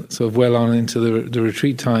later, sort of well on into the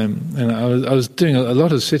retreat time, and I was doing a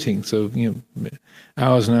lot of sitting, so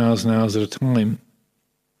hours and hours and hours at a time.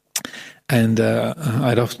 And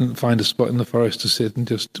I'd often find a spot in the forest to sit and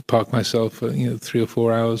just park myself for 3 or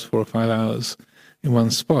 4 hours, 4 or 5 hours in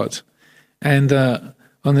one spot. And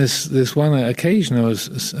on this one occasion, I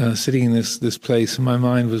was sitting in this place, and my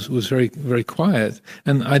mind was very, very quiet.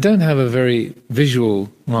 And I don't have a very visual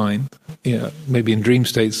mind. Maybe in dream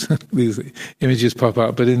states these images pop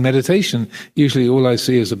up, but in meditation, usually all I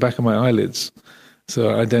see is the back of my eyelids.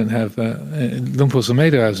 So I don't have. Luang Por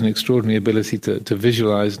Sumedho has an extraordinary ability to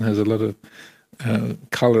visualize and has a lot of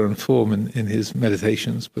color and form in his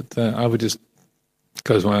meditations. But I would just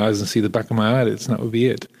close my eyes and see the back of my eyelids, and that would be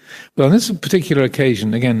it. But on this particular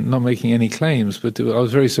occasion, again, not making any claims, but I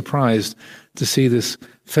was very surprised to see this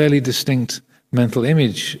fairly distinct mental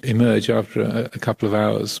image emerge after a couple of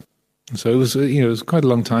hours. And so it was quite a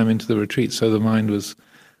long time into the retreat. So the mind was,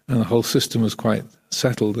 and the whole system was quite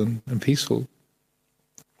settled and peaceful.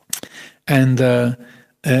 And the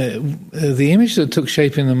image that took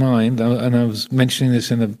shape in the mind, and I was mentioning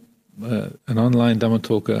this in an online Dhamma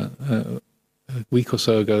talk a week or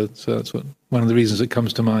so ago, so that's one of the reasons it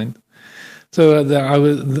comes to mind. So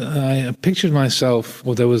I pictured myself,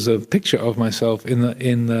 or there was a picture of myself in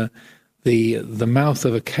the mouth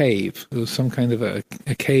of a cave. It was some kind of a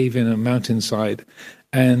cave in a mountainside,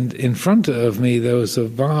 and in front of me there was a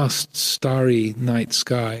vast starry night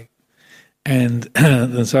sky. And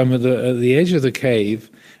so I'm at the edge of the cave,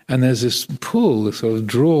 and there's this pull, this sort of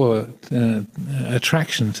draw,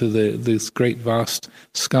 attraction to this great vast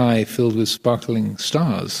sky filled with sparkling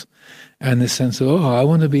stars, and this sense of, I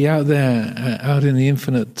want to be out there, out in the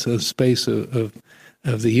infinite space of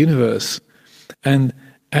the universe. And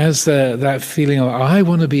as that feeling of, I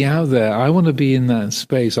want to be out there, I want to be in that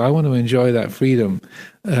space, I want to enjoy that freedom,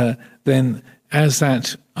 then as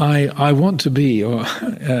that I want to be or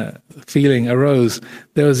feeling arose,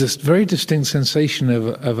 there was this very distinct sensation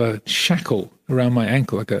of a shackle around my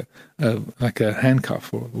ankle, like a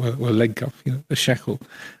handcuff or leg cuff, a shackle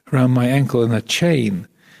around my ankle and a chain,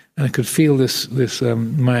 and I could feel this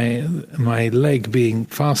my leg being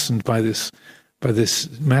fastened by this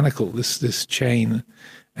manacle, this chain,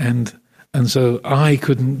 and so I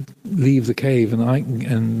couldn't leave the cave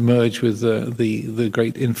and merge with the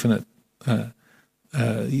great infinite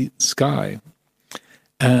sky,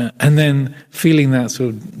 and then feeling that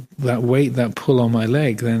sort of that weight, that pull on my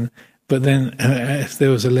leg. But then if there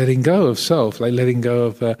was a letting go of self, like letting go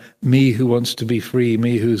of me who wants to be free,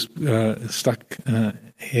 me who's stuck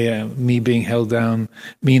here, me being held down,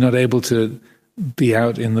 me not able to be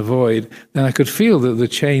out in the void, then I could feel that the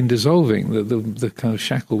chain dissolving, that the kind of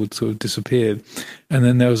shackle would sort of disappear, and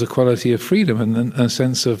then there was a quality of freedom and a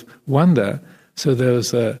sense of wonder. So there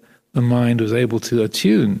was the mind was able to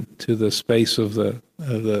attune to the space of the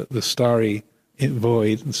starry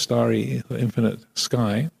void, the starry infinite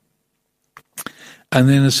sky. And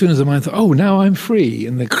then as soon as the mind thought, now I'm free,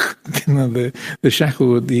 and the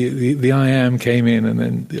shackle, the I am came in, and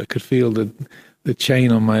then I could feel the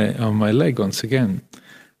chain on my leg once again.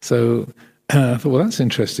 So I thought, well, that's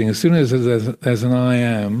interesting. As soon as there's an I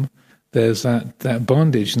am, there's that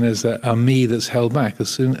bondage, and there's a me that's held back. As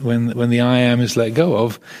soon when the I am is let go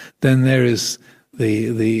of, then there is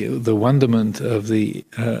the wonderment of the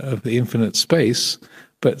infinite space,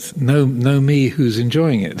 but no me who's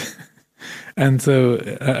enjoying it. And so,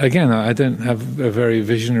 again, I don't have a very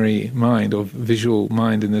visionary mind or visual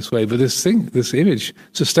mind in this way, but this image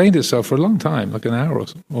sustained itself for a long time, like an hour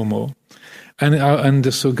or more. And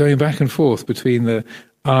just sort of going back and forth between the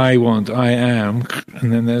I want, I am,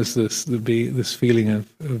 and then there's this feeling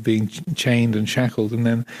of being chained and shackled, and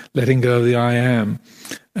then letting go of the I am,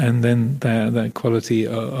 and then that quality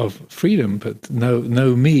of freedom, but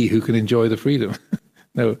no me who can enjoy the freedom,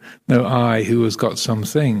 no I who has got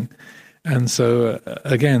something. And so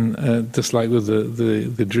again, just like with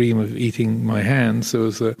the dream of eating my hands, there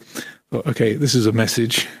was okay, this is a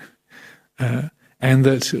message, and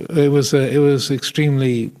that it was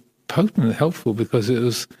extremely potent and helpful, because it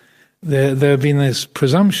was there had been this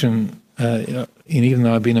presumption, even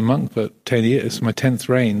though I've been a monk for 10 years, my 10th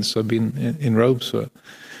reign, so I've been in robes for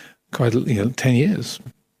quite 10 years.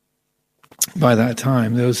 By that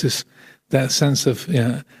time, there was that sense of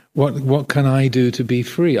what can I do to be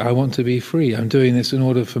free? I want to be free. I'm doing this in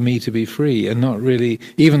order for me to be free, and not really,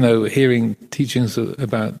 even though hearing teachings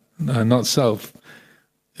about not self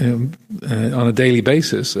on a daily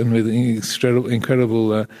basis, and with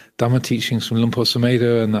incredible Dhamma teachings from Luang Por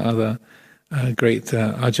Sumedho and the other great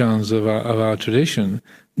ajahns of our tradition,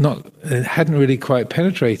 it hadn't really quite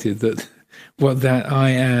penetrated that what that I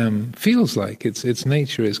am feels like, its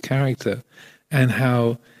nature, its character, and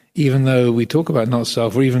how even though we talk about not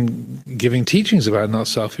self, or even giving teachings about not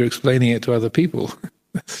self, you're explaining it to other people.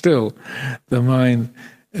 Still, the mind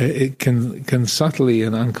it can subtly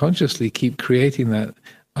and unconsciously keep creating that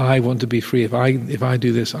I want to be free. If I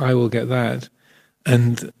do this, I will get that.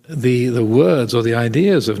 And the words or the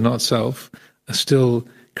ideas of not self are still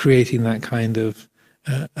creating that kind of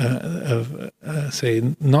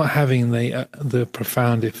say, not having the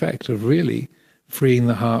profound effect of really freeing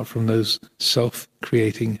the heart from those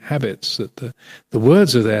self-creating habits. That the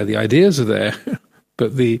words are there, the ideas are there,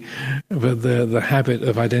 but the habit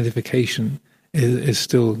of identification is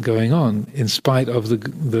still going on, in spite of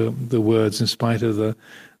the words, in spite of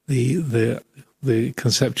the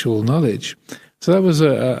conceptual knowledge. So that was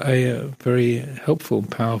a very helpful,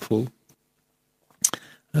 powerful,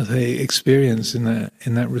 experience in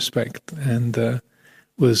that respect, and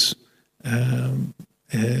was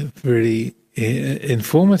really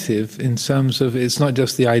informative in terms of it's not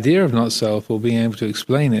just the idea of not self or being able to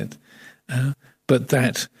explain it, but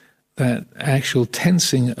that actual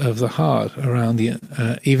tensing of the heart around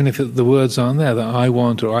even if the words aren't there, that I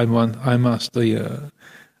want or I must, that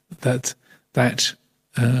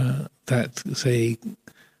say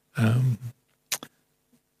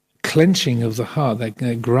clenching of the heart,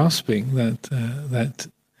 that grasping, that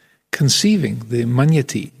conceiving, the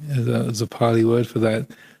manyati is a Pali word for that.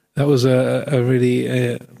 That was a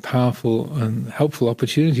really powerful and helpful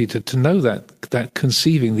opportunity to know that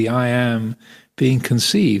conceiving, the I am being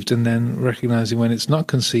conceived, and then recognizing when it's not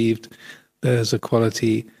conceived, there's a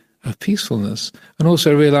quality of peacefulness, and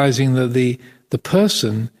also realizing that the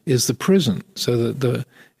person is the prison, so that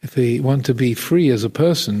if we want to be free as a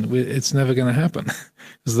person, it's never going to happen,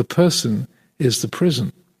 because the person is the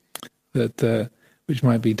prison, which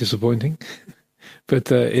might be disappointing.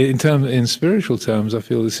 But in spiritual terms, I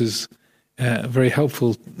feel this is very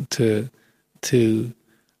helpful to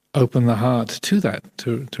open the heart to that,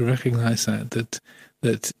 to recognize that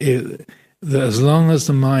as long as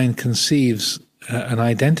the mind conceives an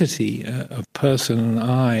identity, a person, an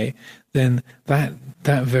I, then that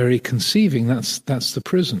very conceiving, that's the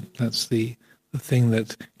prison. That's the thing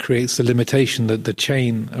that creates the limitation, that the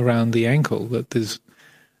chain around the ankle that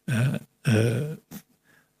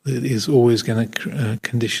is always going to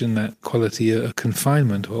condition that quality of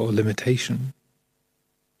confinement or limitation.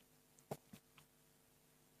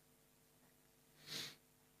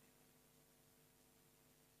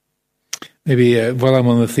 Maybe while I'm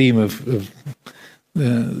on the theme of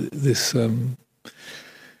this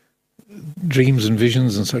dreams and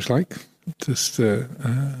visions and such like, just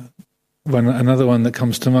another one that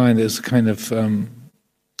comes to mind is kind of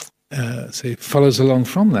say follows along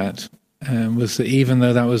from that. Was that even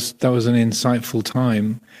though that was an insightful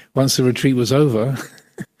time, once the retreat was over,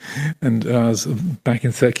 and I was back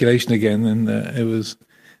in circulation again, and it was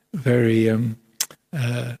very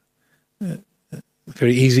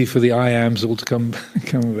very easy for the I ams all to come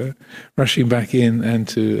rushing back in and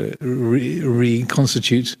to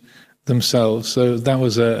reconstitute themselves. So that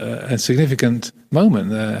was a significant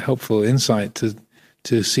moment, a helpful insight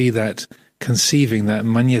to see that conceiving, that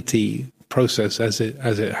manyati process as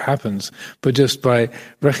it happens, but just by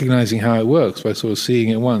recognizing how it works, by sort of seeing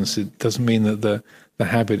it once, it doesn't mean that the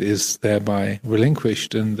habit is thereby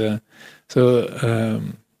relinquished. And so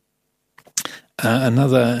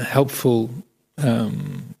another helpful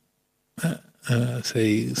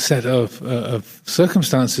say, set of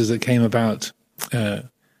circumstances that came about.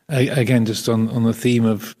 Again, just on the theme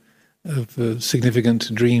of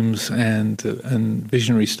significant dreams and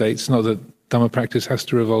visionary states. Not that Dhamma practice has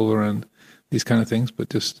to revolve around these kind of things, but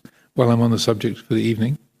just while I'm on the subject for the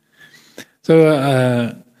evening.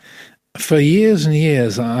 So for years and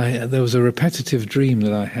years, there was a repetitive dream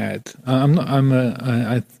that I had.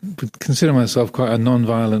 I would consider myself quite a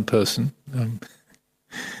non-violent person,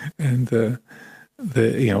 and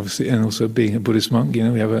obviously, and also being a Buddhist monk,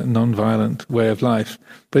 we have a non-violent way of life.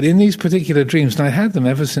 But in these particular dreams, and I had them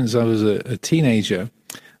ever since I was a teenager,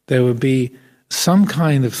 there would be some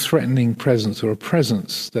kind of threatening presence, or a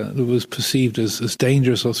presence that was perceived as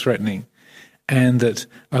dangerous or threatening, and that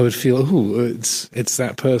I would feel, it's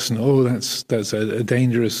that person. Oh, that's a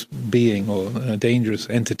dangerous being or a dangerous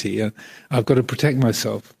entity. I've got to protect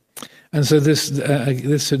myself. And so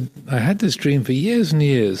I had this dream for years and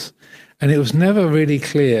years, and it was never really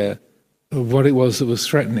clear what it was that was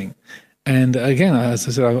threatening. And again, as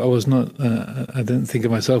I said, I was not. I don't think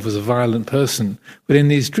of myself as a violent person. But in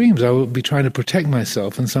these dreams, I would be trying to protect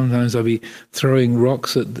myself, and sometimes I'd be throwing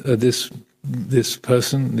rocks at this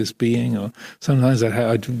person, this being, or sometimes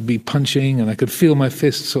I'd be punching, and I could feel my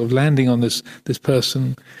fists sort of landing on this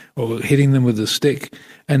person, or hitting them with a stick.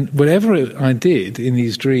 And whatever I did in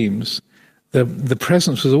these dreams, the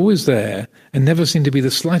presence was always there, and never seemed to be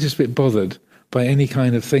the slightest bit bothered by any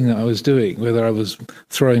kind of thing that I was doing, whether I was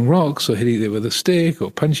throwing rocks or hitting it with a stick or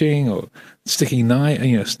punching or sticking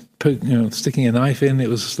sticking a knife in. It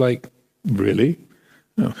was like, really?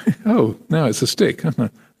 Oh, now it's a stick.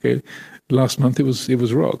 Okay. Last month it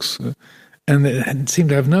was rocks, and it seemed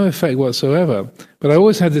to have no effect whatsoever. But I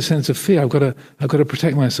always had this sense of fear. I've got to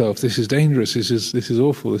protect myself. This is dangerous. This is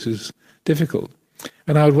awful. This is difficult.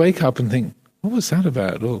 And I would wake up and think, what was that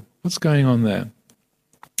about? Or what's going on there?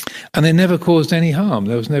 And it never caused any harm.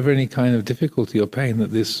 There was never any kind of difficulty or pain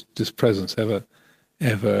that this presence ever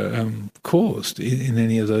caused in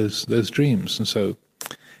any of those dreams. And so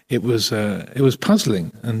it was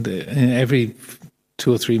puzzling. And every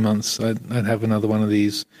 2 or 3 months, I'd have another one of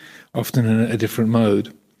these, often in a different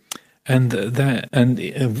mode. And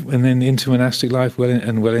then into monastic life, well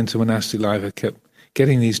into monastic life, I kept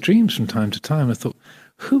getting these dreams from time to time. I thought,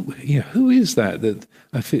 who is that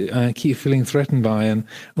I keep feeling threatened by, and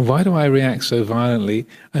why do I react so violently?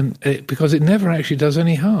 And because it never actually does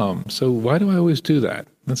any harm. So why do I always do that?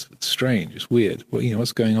 That's strange. It's weird.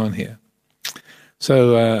 What's going on here?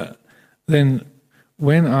 So then,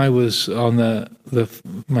 when I was on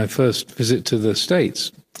my first visit to the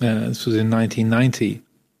States, this was in 1990,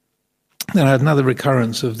 then I had another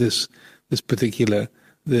recurrence of this particular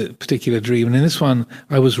dream. And in this one,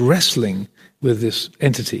 I was wrestling with this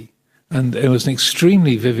entity. And it was an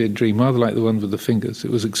extremely vivid dream, rather like the one with the fingers.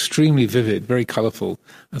 It was extremely vivid, very colorful.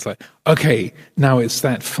 I was like, okay, now it's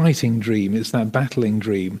that fighting dream, it's that battling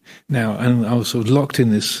dream now. And I was sort of locked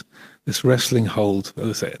in this wrestling hold. I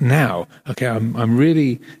was like, now, okay, I'm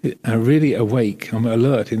really awake, I'm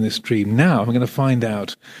alert in this dream. Now I'm going to find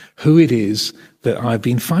out who it is that I've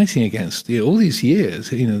been fighting against. All these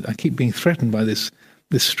years, I keep being threatened by this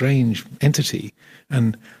strange entity.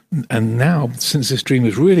 And now, since this dream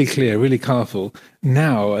is really clear, really colorful,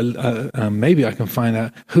 now maybe I can find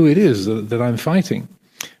out who it is that I'm fighting.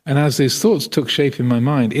 And as these thoughts took shape in my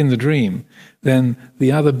mind in the dream, then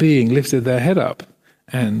the other being lifted their head up,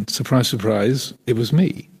 and surprise, surprise, it was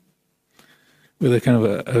me, with a kind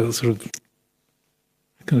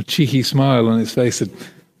of cheeky smile on his face. That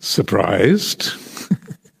surprised,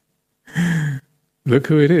 look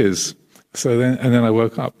who it is. So then I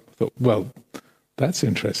woke up. I thought, well, that's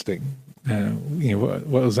interesting. What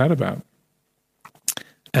was that about?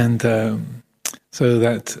 And so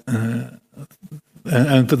that,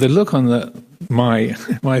 but the look on my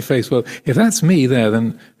face. Well, if that's me there,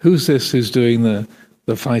 then who's this who's doing the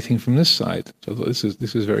fighting from this side? So I thought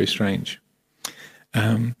this is very strange.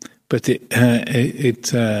 But it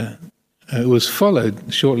was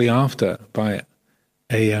followed shortly after by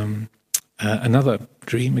another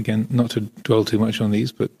dream, again, not to dwell too much on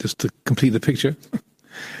these, but just to complete the picture.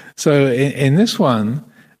 So in this one,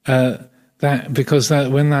 when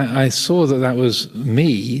I saw that was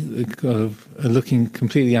me, kind of looking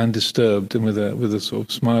completely undisturbed and with a sort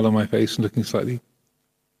of smile on my face and looking slightly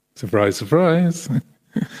surprise,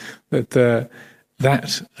 that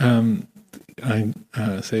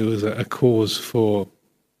I say was a cause for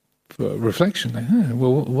reflection. Like,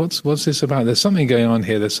 well, what's this about? There's something going on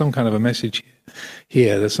here. There's some kind of a message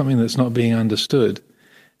here. There's something that's not being understood.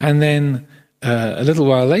 And then a little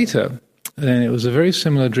while later, then it was a very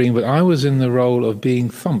similar dream, but I was in the role of being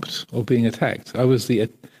thumped or being attacked. I was the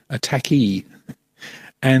attackee.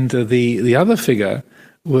 And the other figure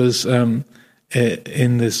was in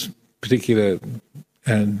this particular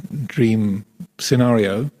dream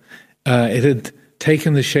scenario. It had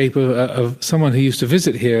taken the shape of someone who used to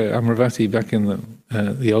visit here, Amravati, back in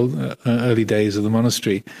the old early days of the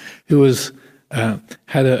monastery, who was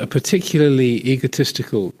had a particularly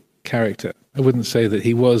egotistical character. I wouldn't say that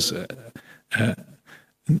he was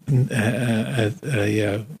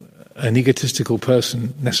an egotistical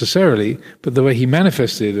person necessarily, but the way he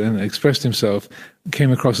manifested and expressed himself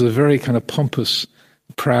came across as a very kind of pompous,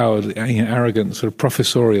 proud, arrogant, sort of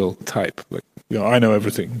professorial type. Like, I know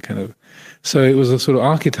everything, kind of. So it was a sort of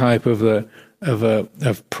archetype of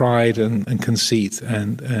pride and conceit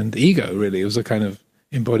and ego. Really, it was a kind of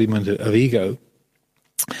embodiment of ego.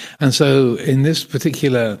 And so, in this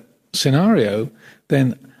particular scenario,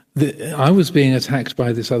 then I was being attacked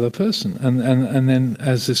by this other person, and then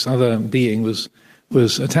as this other being was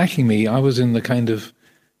attacking me, I was in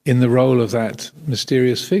the role of that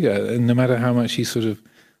mysterious figure, and no matter how much he sort of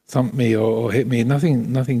thumped me or hit me,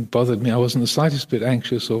 nothing bothered me. I wasn't the slightest bit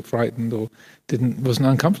anxious or frightened or wasn't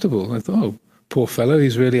uncomfortable. I thought, oh, poor fellow,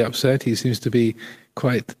 he's really upset. He seems to be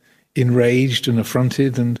quite enraged and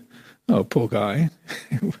affronted, and oh, poor guy.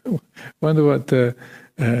 Wonder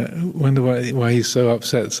why he's so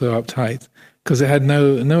upset, so uptight, because it had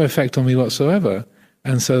no effect on me whatsoever.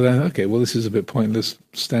 And so then, okay, well, this is a bit pointless,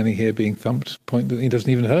 standing here being thumped. Pointless. He doesn't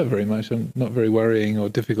even hurt very much. I'm not very worrying or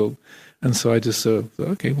difficult. And so I just thought,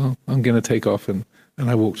 okay, well, I'm going to take off, and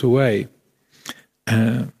I walked away.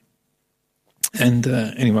 Anyway,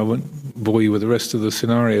 I won't bore you with the rest of the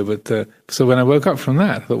scenario, but so when I woke up from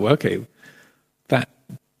that, I thought, well, okay, that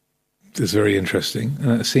is very interesting,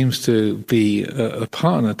 and it seems to be a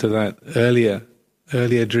partner to that earlier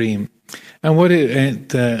dream. And what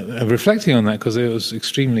reflecting on that, because it was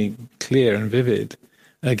extremely clear and vivid,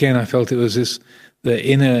 again, I felt it was the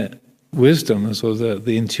inner wisdom, as well as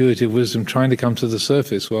the intuitive wisdom, trying to come to the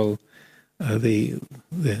surface, while the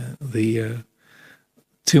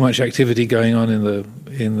too much activity going on in the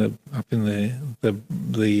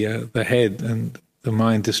head, and the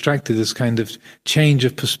mind distracted. This kind of change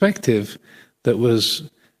of perspective that was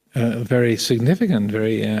very significant,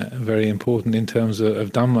 very important in terms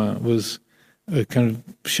of Dhamma, was kind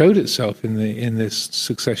of showed itself in this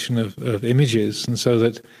succession of images, and so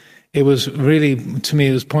that it was really, to me,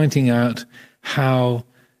 it was pointing out how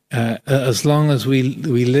as long as we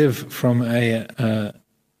live from a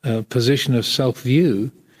position of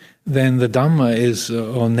self-view, then the Dhamma is,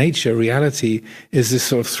 or nature, reality, is this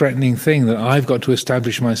sort of threatening thing that I've got to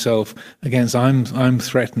establish myself against. I'm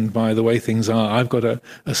threatened by the way things are. I've got to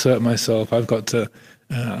assert myself. I've got to.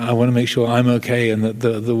 I want to make sure I'm okay, and that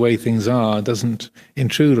the way things are doesn't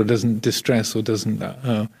intrude or doesn't distress or doesn't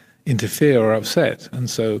interfere or upset. And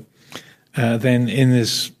so then in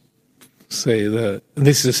this,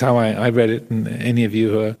 this is how I read it, and any of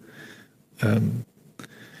you who are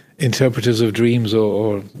interpreters of dreams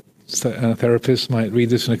or therapists might read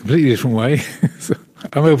this in a completely different way. So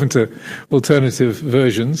I'm open to alternative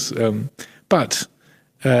versions, but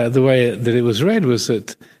the way that it was read was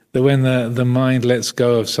that when the mind lets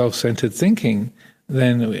go of self-centered thinking,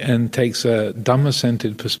 and takes a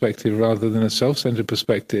Dhamma-centered perspective rather than a self-centered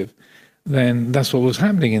perspective, then that's what was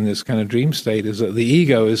happening in this kind of dream state, is that the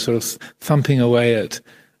ego is sort of thumping away at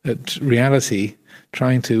reality,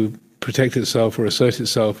 trying to protect itself or assert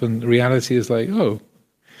itself, and reality is like, oh,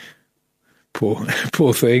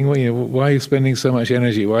 poor thing. Why are you spending so much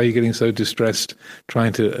energy? Why are you getting so distressed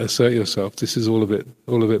trying to assert yourself? This is all a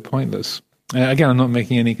bit pointless. Again, I'm not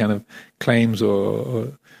making any kind of claims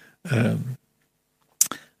or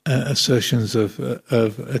assertions of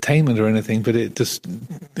attainment or anything, but it just,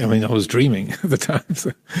 I was dreaming at the time.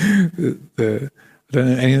 So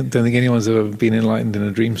I don't think anyone's ever been enlightened in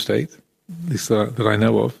a dream state, at least that I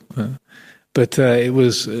know of. But it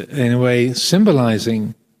was, in a way,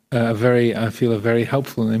 symbolizing a very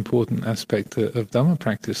helpful and important aspect of Dhamma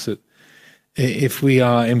practice, that if we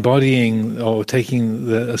are embodying or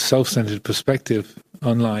taking a self-centered perspective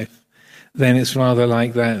on life, then it's rather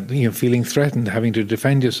like that, feeling threatened, having to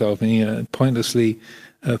defend yourself, and pointlessly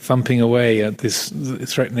thumping away at this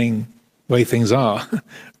threatening way things are,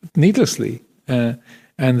 needlessly. And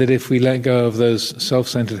that if we let go of those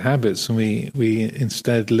self-centered habits and we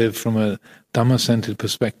instead live from a Dhamma-centered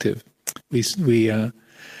perspective, we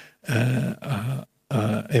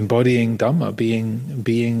embodying Dhamma, being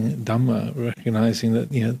Dhamma, recognizing that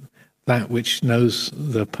that which knows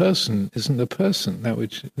the person isn't the person. The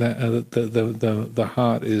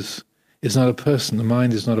heart is not a person. The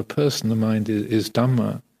mind is not a person. The mind is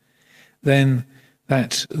Dhamma. Then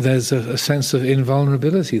that there's a sense of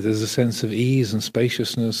invulnerability, there's a sense of ease and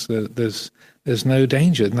spaciousness, that there's no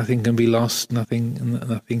danger, nothing can be lost,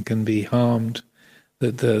 nothing can be harmed,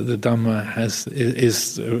 that the Dhamma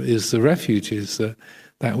is the refuge, is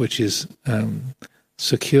that which is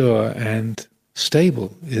secure and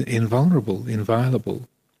stable, invulnerable, inviolable.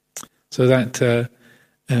 So that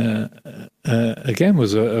again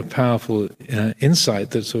was a powerful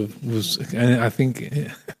insight that sort of was, and I think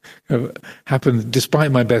happened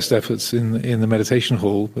despite my best efforts in the meditation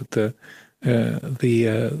hall. But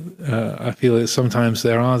I feel that sometimes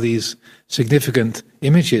there are these significant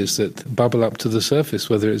images that bubble up to the surface,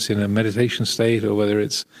 whether it's in a meditation state or whether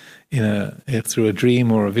it's through a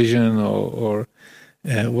dream or a vision or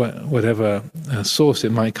whatever source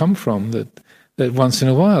it might come from. That once in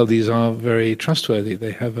a while these are very trustworthy.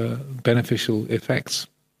 They have beneficial effects,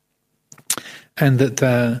 and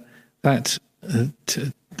that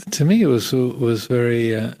to me was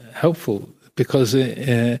very helpful, because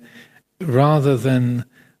rather than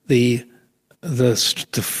the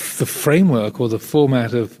framework or the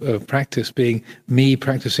format of practice being me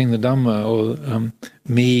practicing the Dhamma or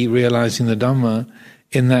me realizing the Dhamma,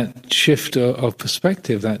 in that shift of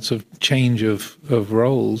perspective, that sort of change of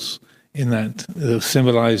roles, in that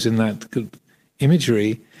symbolized in that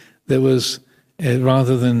imagery, there was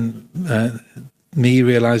rather than me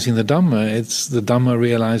realizing the Dhamma, it's the Dhamma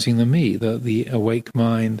realizing the me, the awake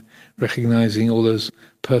mind recognizing all those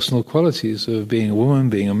personal qualities of being a woman,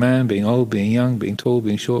 being a man, being old, being young, being tall,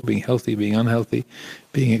 being short, being healthy, being unhealthy,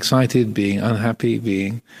 being excited, being unhappy,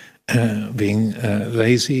 being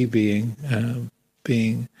lazy,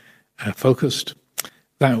 being focused.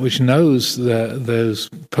 That which knows those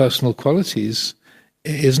personal qualities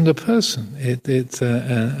isn't a person. It's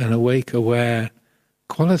an awake, aware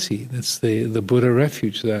quality. That's the Buddha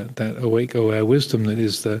refuge. That awake, aware wisdom that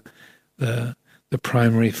is the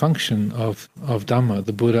primary function of Dhamma.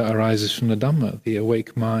 The Buddha arises from the Dhamma. The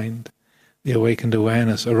awake mind, the awakened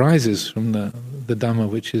awareness arises from the Dhamma,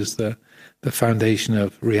 which is the foundation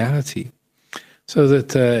of reality. So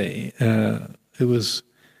that it was.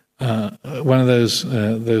 One of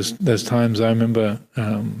those times I remember,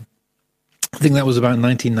 I think that was about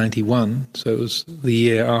 1991, so it was the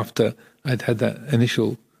year after I'd had that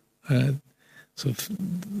initial sort of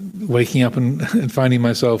waking up and finding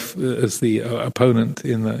myself as the opponent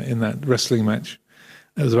in that wrestling match.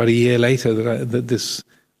 It was about a year later that this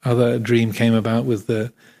other dream came about with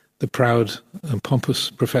the proud and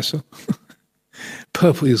pompous professor.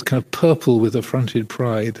 Purple, he was kind of purple with affronted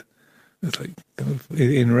pride. It's like kind of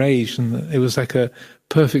enraged, and it was like a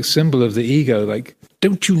perfect symbol of the ego. Like,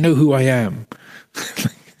 don't you know who I am?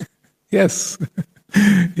 Yes,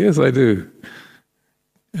 yes, I do.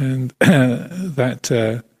 And that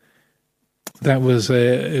was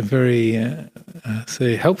a very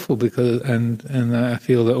say helpful, because and I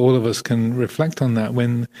feel that all of us can reflect on that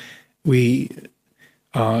when we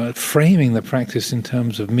are framing the practice in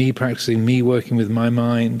terms of me practicing, me working with my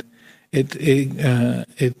mind.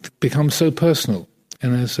 It becomes so personal,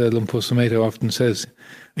 and as Luang Por Sumedho often says,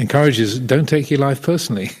 encourages, don't take your life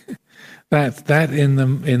personally. that in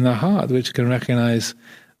the heart, which can recognize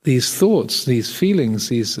these thoughts, these feelings,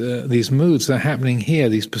 these moods that are happening here,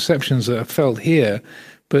 these perceptions that are felt here,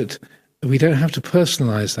 but we don't have to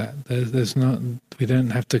personalize that. We don't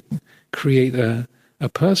have to create a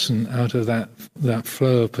person out of that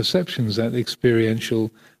flow of perceptions, that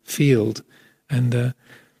experiential field, and.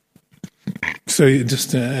 So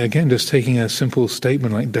just taking a simple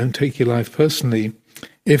statement like "don't take your life personally,"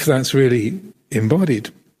 if that's really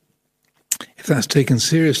embodied, if that's taken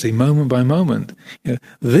seriously, moment by moment,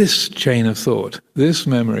 this chain of thought, this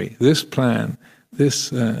memory, this plan,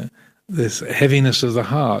 this heaviness of the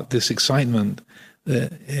heart, this excitement,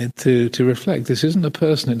 to reflect. This isn't a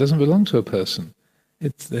person. It doesn't belong to a person.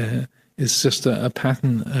 It's just a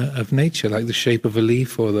pattern of nature, like the shape of a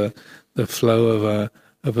leaf or the flow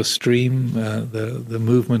of a stream, the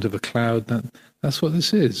movement of a cloud. That's what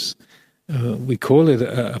this is. We call it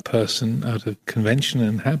a person out of convention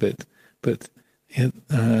and habit, but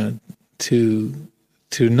to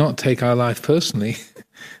not take our life personally,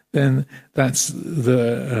 then that's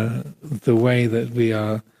the way that we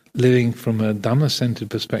are living from a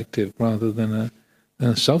Dhamma-centered perspective rather than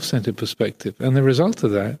a self-centered perspective. And the result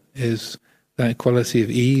of that is that quality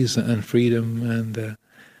of ease and freedom and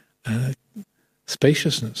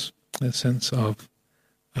spaciousness, a sense of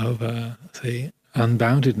say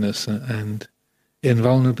unboundedness and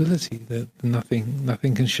invulnerability, that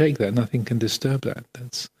nothing can shake that, nothing can disturb that.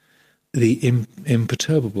 That's the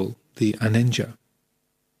imperturbable, the anenja.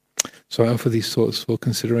 So I offer these thoughts for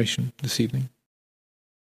consideration this evening.